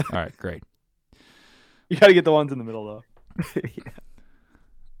 Yes. All right, great. You got to get the ones in the middle, though. Yeah.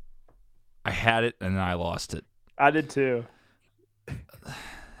 I had it and then I lost it. I did too.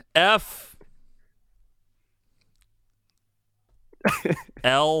 F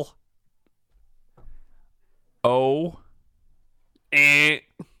L O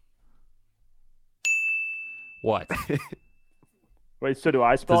What? Wait, so do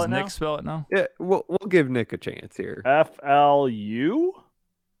I spell Does it now? Nick spell it now? Yeah, we'll give Nick a chance here.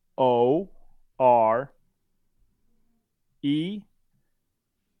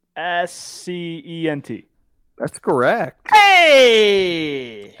 FLUORESCENT. That's correct.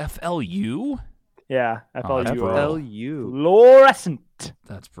 Hey! FLU? Yeah, FLUO. FLU. Fluorescent.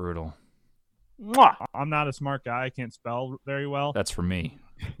 That's brutal. Mwah. I'm not a smart guy. I can't spell very well. That's for me.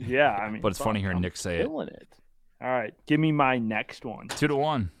 Yeah, I mean, But it's funny hearing I'm Nick say it. killing it. All right, give me my next one.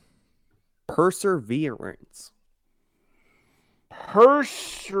 2-1. Perseverance.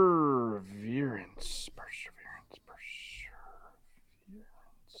 Perseverance.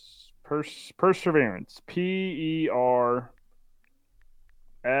 PERSER.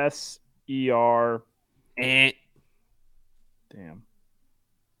 Damn.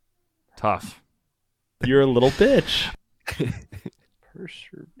 Tough. You're a little bitch.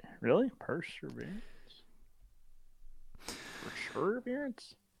 Really? Perseverance?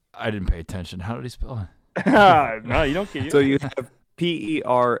 Perseverance? I didn't pay attention. How did he spell it? No, you don't get So you have PERSE.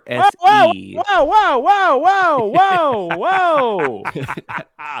 Whoa, whoa.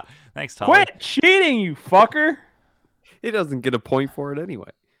 Thanks, Tom. Quit cheating, you fucker. He doesn't get a point for it anyway.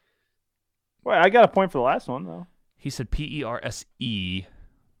 Wait, I got a point for the last one, though. He said PERSE and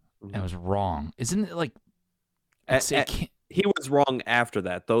it was wrong. Isn't it like... it can't... He was wrong after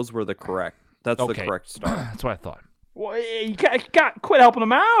that. Those were the correct. That's the Okay. correct start. That's what I thought. Well, you got quit helping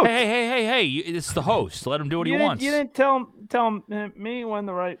him out. Hey! It's the host. Let him do what he wants. You didn't tell me when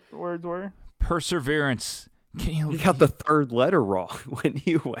the right words were. Perseverance. Can you? He got the third letter wrong when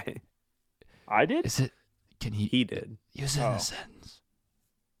you went. I did. Is it? Can he? He did. Use it in a sentence.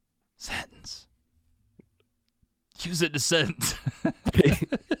 Use it in a sentence.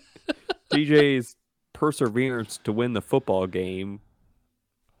 DJ's perseverance to win the football game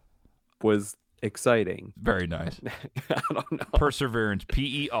was exciting. Very nice. I don't know. Perseverance.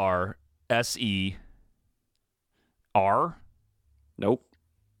 PERSER. Nope.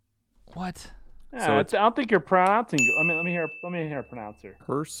 What? Yeah, So I it's- don't think you're pronouncing. Let me hear a pronouncer.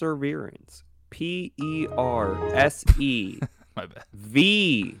 Perseverance. PERSE My bad.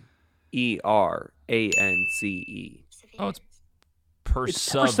 VERANCE. Oh, it's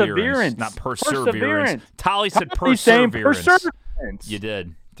perseverance. perseverance, not perseverance. Perseverance. Tolly said Tolly's saying perseverance. perseverance. You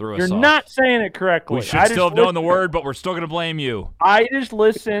did. Threw us You're off. not saying it correctly. We should still have known the word, but we're still going to blame you. I just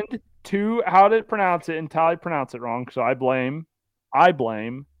listened to how to pronounce it, and Tally pronounced it wrong. So I blame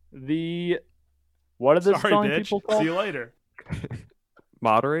the. What are the Sorry, spelling bitch. people called? See you later.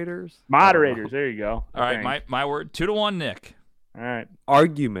 Moderators? Moderators. There you go. All right, my word. 2-1, Nick. All right.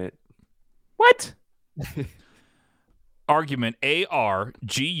 Argument. What? Argument.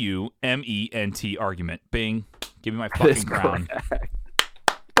 ARGUMENT. Argument. Bing. Give me my That is fucking crown. correct.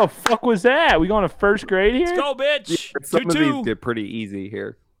 The fuck was that? We going to first grade here? Let's go, bitch. Some of 2-2. these get pretty easy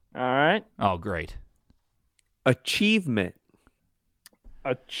here. All right. Oh, great. Achievement.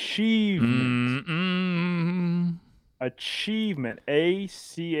 Achievement. Mm-mm. Achievement.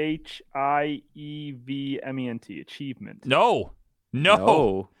 ACHIEVMENT. Achievement. No.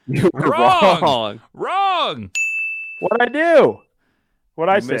 No. You were wrong. Wrong. What'd I do?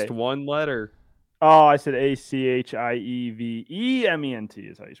 What'd I You say? missed one letter. Oh, I said ACHIEVEMENT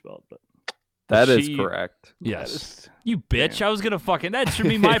is how you spell it, but That is correct. Yes. You bitch. I was going to fucking... That should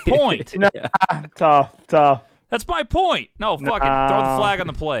be my point. Tough. That's my point. No, fuck it. Throw the flag on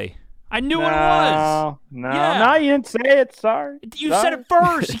the play. I knew what it was. No, you didn't say it. Sorry. You said it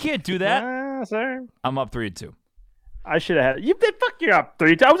first. You can't do that. Sorry. I'm up 3-2. I should have had it. You did. Fuck, you're up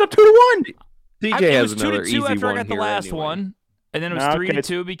 3-2. I was up 2-1. DJ it has was another 2-2 easy after one I got the here last anyway. one. And then it was Okay,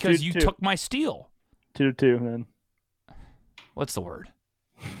 3-2 because you 2-2. took my steal. 2-2, then. What's the word?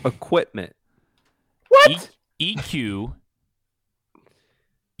 Equipment. What? EQ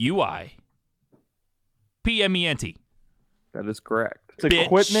UI PMENT. That is correct. It's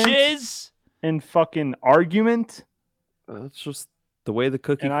equipment Bitches. and fucking argument. That's just the way the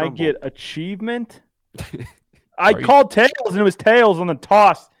cookie And crumbled. I get achievement. I called tails and it was tails on the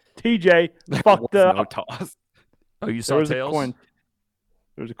toss. TJ fucked was up. no toss. Oh, you There saw was tails? a coin.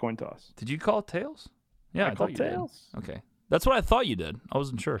 There was a coin toss. Did you call tails? Yeah, I I thought called you tails. did. Okay. That's what I thought you did. I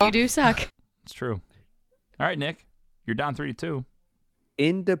wasn't sure. You do suck. It's true. All right, Nick. You're down 3-2.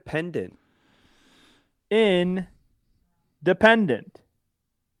 Independent. Independent.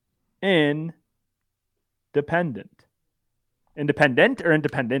 Independent or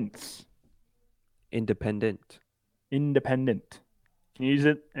independence? Independent. Independent. Can you use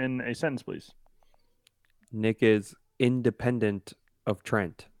it in a sentence, please? Nick is independent of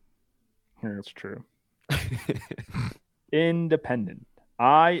Trent. Here, that's true. Independent.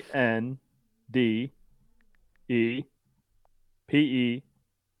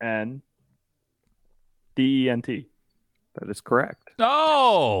 INDEPENDENT. That is correct.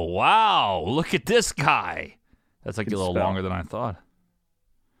 Oh, wow. Look at this guy. That's like Good a little spell. longer than I thought.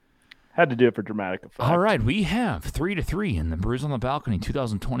 Had to do it for dramatic effect. All right, we have 3-3 in the Brews on the Balcony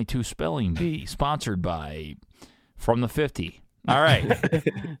 2022 Spelling Bee, sponsored by From the 50. All right.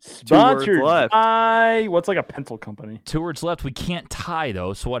 Sponsored left. by what's like a pencil company? 2 words left. We can't tie,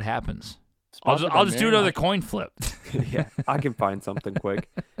 though, so what happens? Sponsored I'll by just do Marriott. another coin flip. Yeah, I can find something quick.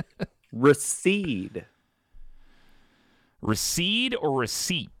 Recede. Recede or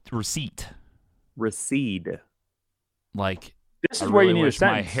receipt? Receipt. Recede. Like, This I is where really you need a wish my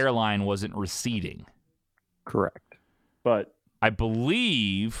sentence. hairline wasn't receding. Correct. But I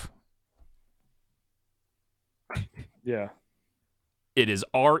believe yeah, it is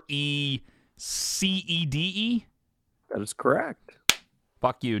RECEDE. That is correct.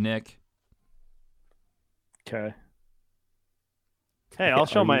 Fuck you, Nick. okay. Hey, I'll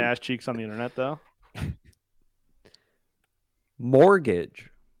show Are my you- ass cheeks on the internet though. Mortgage.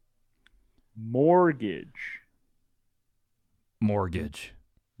 Mortgage. Mortgage.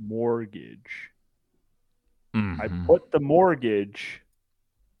 I Mhm. put the mortgage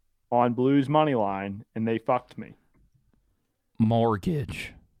on Blues money line, and they fucked me.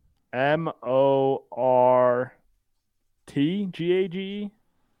 Mortgage. MORTGAGE.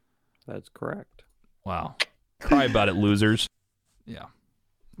 That's correct. Wow. Cry about it, losers. Yeah.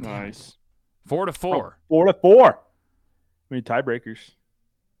 Nice. 4-4. 4-4. We need tiebreakers.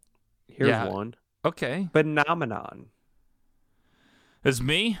 Here's Yeah. one. Okay. Phenomenon. It's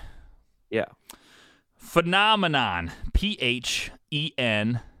me. Yeah. Phenomenon.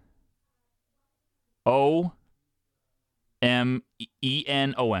 PHENOMENOM.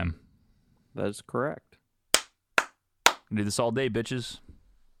 That is correct. Do this all day, bitches.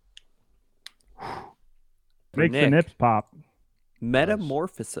 Makes the Nick. nips pop.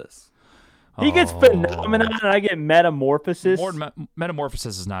 Metamorphosis. He gets phenomenon, and I get metamorphosis.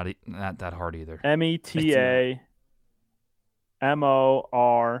 Metamorphosis is not that hard either. METAMORPHOSIS.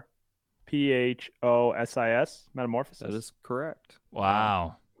 Metamorphosis. That is correct.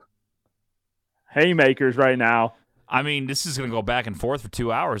 Wow. Haymakers right now. I mean, this is going to go back and forth for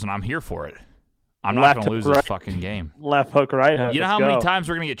 2 hours, and I'm here for it. I'm not Left going to lose hook, this right. fucking game. Left hook, right hook. You know Let's how many go. times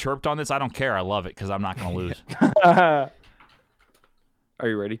we're going to get chirped on this? I don't care. I love it because I'm not going to lose. Are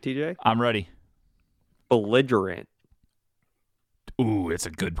you ready, TJ? I'm ready. Belligerent. Ooh, that's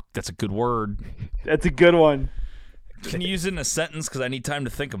a good word. That's a good one. Can you use it in a sentence? Because I need time to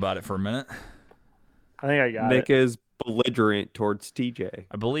think about it for a minute. I think I got Nick it. is belligerent towards TJ.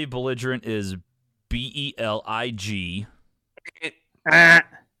 I believe belligerent is BELIG.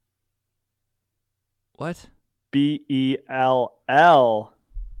 What? BELLIGERENT.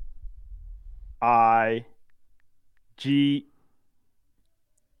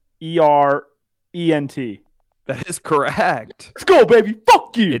 That is correct. Let's go, baby.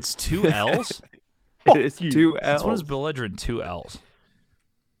 Fuck you. It's 2 L's? It is you. 2 This one is L's. belligerent 2 L's.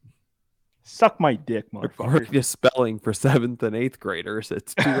 Suck my dick, According motherfucker. to spelling for 7th and 8th graders,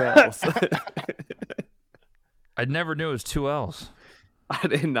 it's 2 L's. I never knew it was 2 L's. I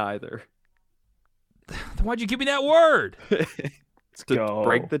didn't either. Then why'd you give me that word? Let's To go.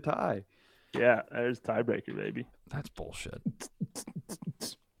 break the tie. Yeah, there's tiebreaker, baby. That's bullshit.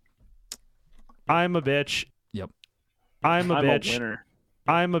 I'm a bitch. Yep. I'm a I'm bitch. a winner.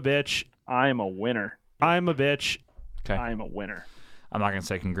 I'm a bitch. I'm a winner. I'm a bitch. Okay. I'm a winner. I'm not gonna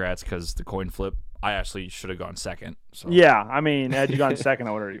say congrats because the coin flip. I actually should have gone second. So. Yeah, I mean, had you gone second,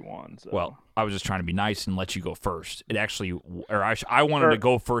 I would have already won. So. Well, I was just trying to be nice and let you go first. It actually, I wanted to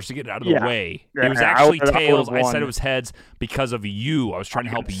go first to get it out of the way. Yeah, It was actually I tails. would've I said won. it was heads because of you. I was trying to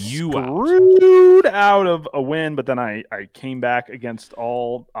help you out. Screwed out of a win, but then I came back against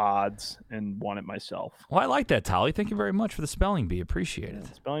all odds and won it myself. Well, I like that, Tolly. Thank you very much for the spelling bee. Appreciate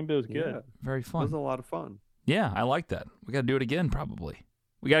it. Spelling bee was good. Yeah. Very It fun. was a lot of fun. Yeah, I like that. We got to do it again, probably.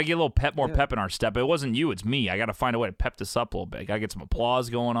 We got to get a little pep in our step. It wasn't you, it's me. I got to find a way to pep this up a little bit. Got to get some applause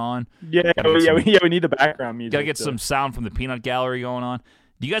going on. Yeah, we need the background music. Got to get some sound from the peanut gallery going on.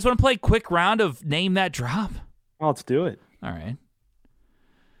 Do you guys want to play a quick round of Name That Drop? Well, let's do it. All right.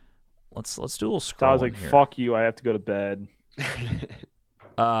 Let's do a little So scroll. I was like, here. fuck you, I have to go to bed. Big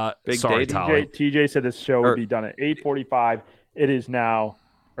sorry, day, Tolly. TJ said this show would be done at 8:45. It is now,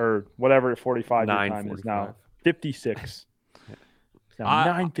 or whatever 45 your time is now, 56. It's now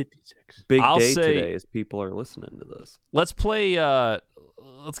 9:56. Big I'll day say- today as people are listening to this. Let's play.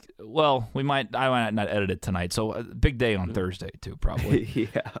 We might. I might not edit it tonight. So big day on Thursday too, probably.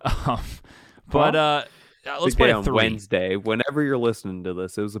 Yeah. Let's Big play day a on 3. Wednesday. Whenever you're listening to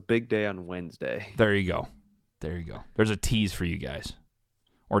this, it was a big day on Wednesday. There you go. There you go. There's a tease for you guys,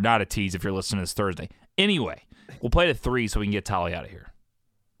 or not a tease if you're listening to this Thursday. Anyway, we'll play to 3 so we can get Tolly out of here.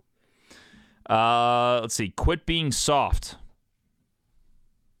 Let's see. Quit being soft.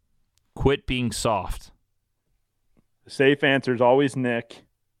 Quit being soft. The safe answer is always Nick.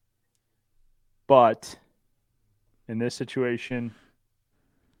 But in this situation,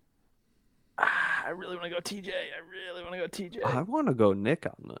 I really want to go TJ. I want to go Nick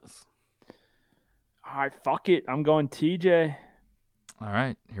on this. All right, fuck it. I'm going TJ. All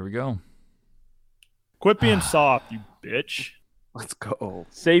right, here we go. Quit being soft, you bitch. Let's go.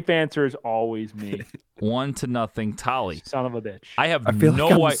 Safe answer is always me. 1-0, Tolly. Son of a bitch. I have I feel like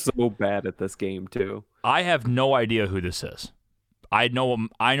no I'm so bad at this game too. I have no idea who this is. I know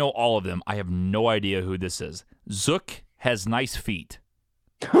all of them. I have no idea who this is. Zook has nice feet.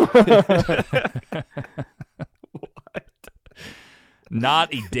 What?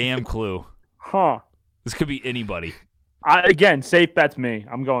 Not a damn clue. Huh. This could be anybody. Again, safe bet's me.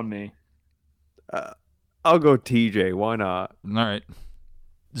 I'm going me. I'll go TJ. Why not? All right.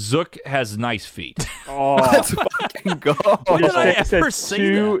 Zook has nice feet. Oh, Let's fucking go. When did I takes ever a say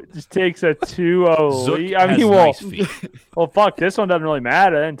two, just takes a 2-0 Zook lead. I has mean, well, nice feet. well, fuck. This one doesn't really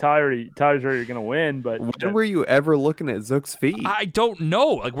matter. And Tyler's already gonna win. But When were you ever looking at Zook's feet? I don't know.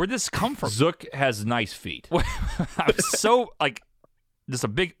 Like, where'd this come from? Zook has nice feet. I'm so, like, just a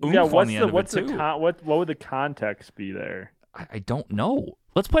big oomph yeah, on what's the the end what's of it, the too. what would the context be there? I don't know.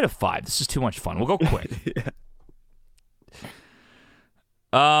 Let's play to 5. This is too much fun. We'll go quick.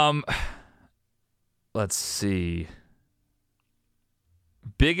 Let's see.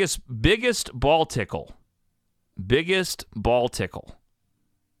 Biggest ball tickle. Biggest ball tickle.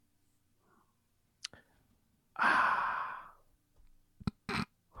 Huh.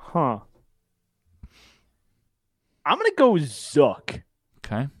 I'm gonna go Zook.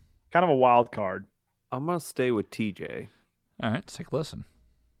 Okay. Kind of a wild card. I'm gonna stay with TJ. All right, let's take a listen.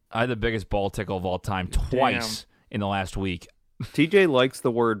 I had the biggest ball tickle of all time twice in the last week. TJ likes the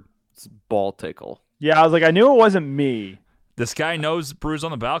word ball tickle. Yeah, I was like, I knew it wasn't me. This guy knows Brews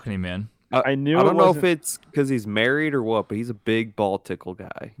on the Balcony, man. I knew. I don't know if wasn't... it's because he's married or what, but he's a big ball tickle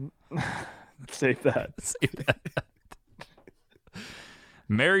guy. Save that.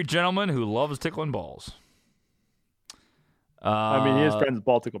 Married gentleman who loves tickling balls. I mean, he is friends with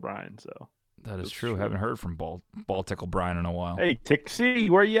Ball Tickle Brian, so. That is true. Haven't heard from Ball Tickle Brian in a while. Hey, Tixie,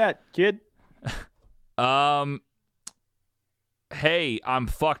 where you at, kid? Hey, I'm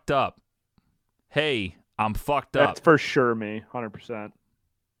fucked up. Hey, I'm fucked up. That's for sure me, 100%.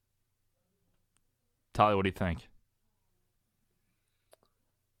 Tolly, what do you think?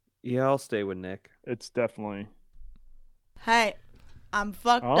 Yeah, I'll stay with Nick. It's definitely. Hey, I'm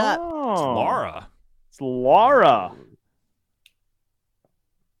fucked up. It's Laura. It's Laura.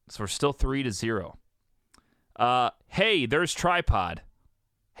 So we're still 3-0. Hey, there's tripod.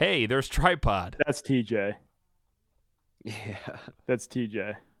 Hey, there's tripod. That's TJ. Yeah. That's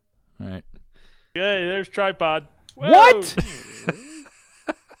TJ. All right. Hey, there's tripod. What?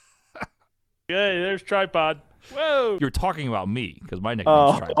 Hey, there's Tripod. Whoa. You're talking about me because my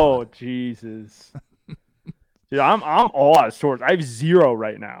nickname's Tripod. Oh, Jesus. Dude, I'm all out of sorts. I have 0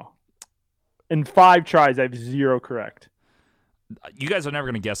 right now. In 5 tries, I have 0 correct. You guys are never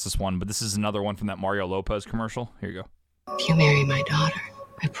going to guess this one, but this is another one from that Mario Lopez commercial. Here you go. If you marry my daughter,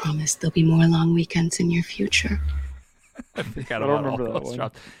 I promise there'll be more long weekends in your future. I don't remember that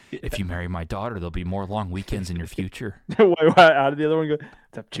one. If you marry my daughter, there'll be more long weekends in your future. Wait, how did the other one go?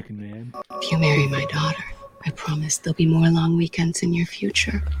 What's up, Chicken Man? If you marry my daughter, I promise there'll be more long weekends in your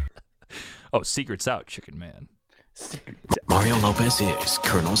future. Oh, secret's out, Chicken Man. Mario Lopez is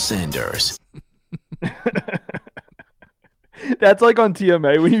Colonel Sanders. That's like on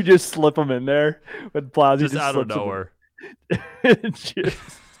TMA when you just slip them in there with Plowsy. Just out of nowhere.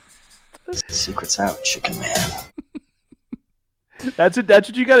 Secret's out, Chicken Man. That's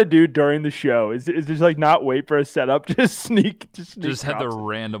what you got to do during the show. Is just like not wait for a setup, just sneak. Just have the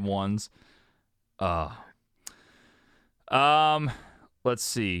random ones. Let's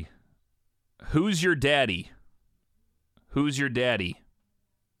see. Who's your daddy? Who's your daddy?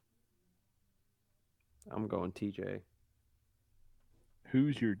 I'm going TJ.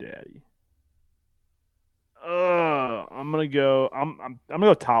 Who's your daddy? I'm gonna go. I'm gonna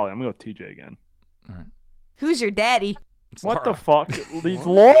go Tolly. I'm gonna go TJ again. All right. Who's your daddy? What the fuck? These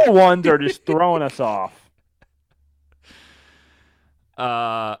Laura ones are just throwing us off.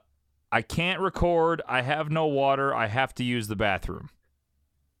 I can't record. I have no water. I have to use the bathroom.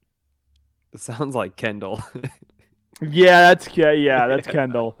 It sounds like Kendall. Yeah, that's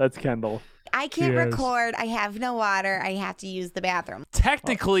Kendall. That's Kendall. I can't record. I have no water. I have to use the bathroom.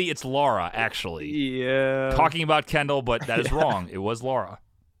 Technically, it's Laura, actually. Yeah. Talking about Kendall, but that is wrong. It was Laura.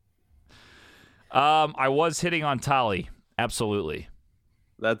 I was hitting on Tali. Absolutely.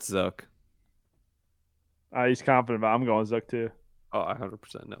 That's Zook. He's confident about it. I'm going Zook too. Oh,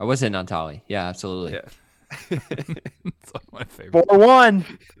 100% no. I was hitting on Tali. Yeah, absolutely. Yeah. It's one of my favorites. 4-1.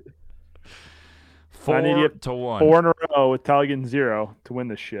 4-1. 4 in a row with Tali getting 0 to win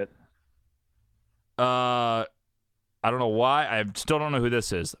this shit. I don't know why. I still don't know who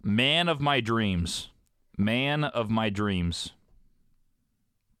this is. Man of my dreams. Man of my dreams.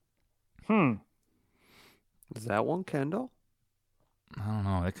 Is that one Kendall? I don't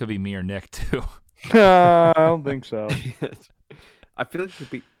know. That could be me or Nick too. I don't think so. I feel like it could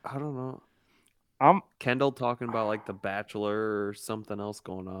be. I don't know. Kendall talking about like The Bachelor or something else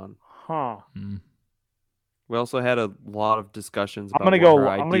going on. We also had a lot of discussions about I'm gonna go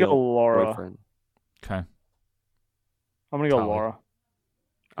Laura. Okay. I'm gonna go Tali. Laura.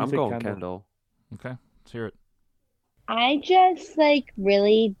 I'm going Kendall. Okay. Let's hear it. I just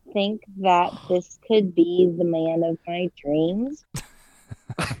really think that this could be the man of my dreams.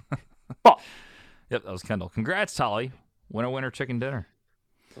 Yep, that was Kendall. Congrats, Tali. Winner, chicken dinner.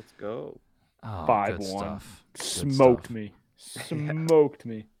 Let's go. Oh, 5-1. good stuff. Smoked me. Smoked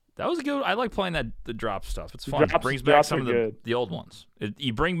me. That was good. I like playing the drop stuff. It's The fun. drops- It brings back drops some are of good. the old ones.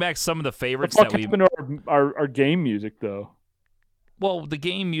 You bring back some of the favorites What that we. happened to our game music though? Well, the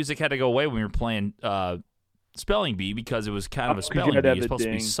game music had to go away when we were playing Spelling Bee because it was kind of a 'cause you spelling had bee. to have It's the supposed to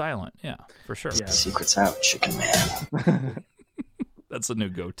be ding. silent. Yeah, for sure. Yeah. Secret's out, Chicken Man. That's a new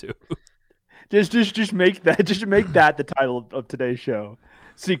go-to. Just make that the title of today's show.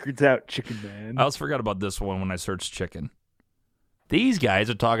 Secrets out, Chicken Man. I also forgot about this one when I searched chicken. These guys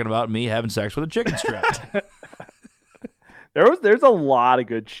are talking about me having sex with a chicken strap. There's a lot of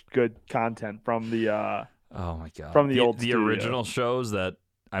good content from the Oh my god! from the old the studio. original shows that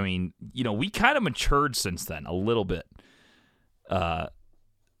we kind of matured since then a little bit. But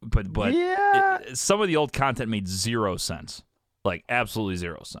yeah, some of the old content made 0 sense, like absolutely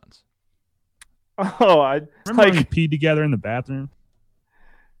 0 sense. Oh, I remember when we peed together in the bathroom.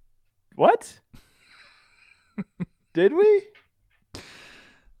 What? Did we?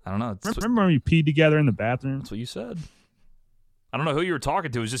 I don't know. Remember when we peed together in the bathroom? That's what you said. I don't know who you were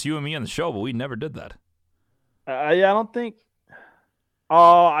talking to. It was just you and me on the show, but we never did that. Yeah, I don't think.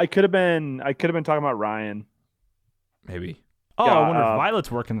 Oh, I could have been talking about Ryan. Maybe. Oh, I wonder if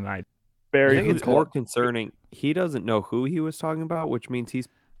Violet's working tonight. Barry, I think it's more concerning. He doesn't know who he was talking about, which means he's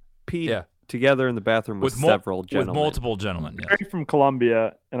peed together in the bathroom with several gentlemen. With multiple gentlemen. Yeah. Barry from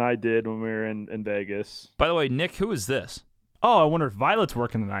Columbia, and I did when we were in Vegas. By the way, Nick, who is this? Oh, I wonder if Violet's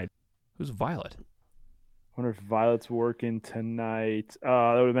working tonight. Who's Violet? I wonder if Violet's working tonight.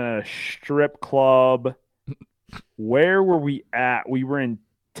 That would have been at a strip club. Where were we at? We were in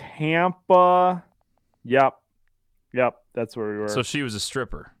Tampa. Yep, that's where we were. So she was a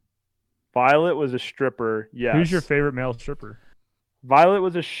stripper. Violet was a stripper. Yes. Who's your favorite male stripper? Violet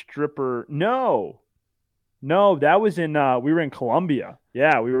was a stripper. No. No, that was in we were in Colombia.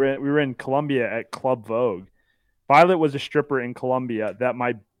 Yeah, we were in Colombia at Club Vogue. Violet was a stripper in Colombia that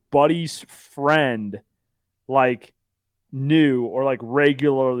my buddy's friend like knew or like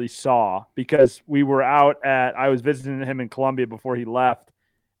regularly saw because we were out at I was visiting him in Colombia before he left,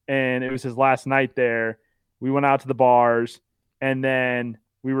 and it was his last night there. We went out to the bars, and then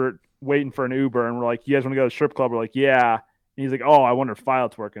we were waiting for an Uber, and we're like, "You guys want to go to the strip club?" We're like, "Yeah." And he's like, "Oh, I wonder if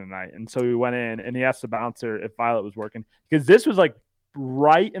Violet's working tonight." And so we went in, and he asked the bouncer if Violet was working because this was like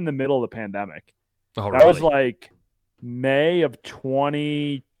right in the middle of the pandemic. Oh, that was like May of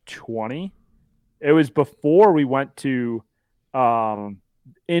 2020. It was before we went to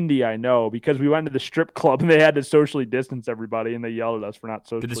India, I know, because we went to the strip club and they had to socially distance everybody, and they yelled at us for not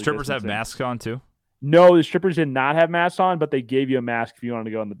socially. Did the strippers distancing. have masks on too? No, the strippers did not have masks on, but they gave you a mask if you wanted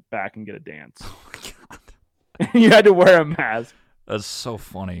to go in the back and get a dance. Oh my God. You had to wear a mask. That's so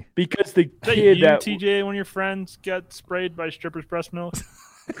funny. Because the Is that kid you, that TJ, when your friends got sprayed by strippers' breast milk?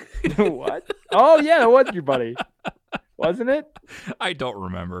 What? Oh yeah, that was your buddy, wasn't it? I don't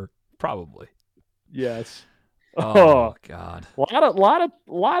remember. Probably. Yes. Oh God. A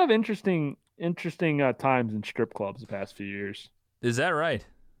lot of interesting times in strip clubs the past few years. Is that right?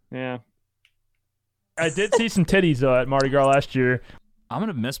 Yeah. I did see some titties though at Mardi Gras last year. I'm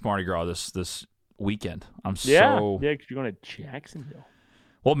gonna miss Mardi Gras this weekend. because you're going to Jacksonville.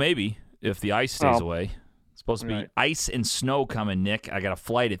 Well, maybe if the ice stays away. It's supposed to be ice and snow coming, Nick. I got a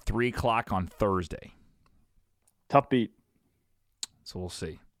flight at 3:00 on Thursday. Tough beat. So we'll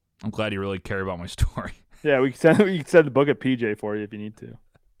see. I'm glad you really care about my story. Yeah, we can send the book at PJ for you if you need to.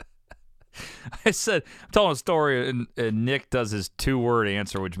 I'm telling a story, and Nick does his 2-word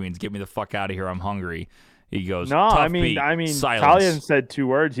answer, which means "Get me the fuck out of here. I'm hungry." He goes, "No, tough I mean, silence." Talia hasn't said 2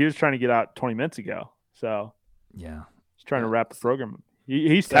 words. He was trying to get out 20 minutes ago, so yeah, he's trying to wrap the program.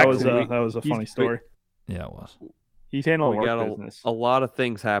 He's that was a funny story. Yeah, it was. He's handling we got work business. a lot of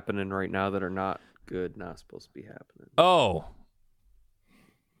things happening right now that are not good, not supposed to be happening. Oh,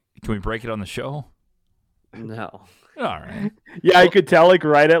 can we break it on the show? No. All right. Yeah, I could tell like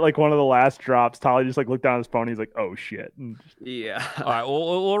right at like one of the last drops, Talia just like looked down at his phone. He's like, "Oh shit." Yeah. All right.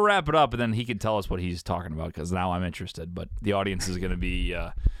 We'll wrap it up, and then he can tell us what he's talking about because now I'm interested. But the audience is going to be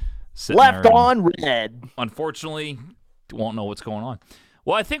sitting left there on red. Unfortunately, won't know what's going on.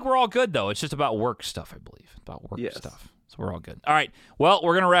 Well, I think we're all good though. It's just about work stuff, I believe. About work stuff. So we're all good. All right. Well,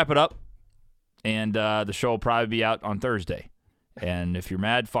 we're going to wrap it up, and the show will probably be out on Thursday. And if you're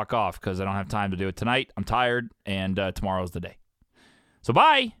mad, fuck off because I don't have time to do it tonight. I'm tired, and tomorrow's the day. So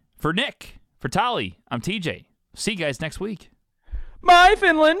bye for Nick, for Tali. I'm TJ. See you guys next week. Bye,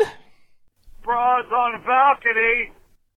 Finland. Bras on the balcony.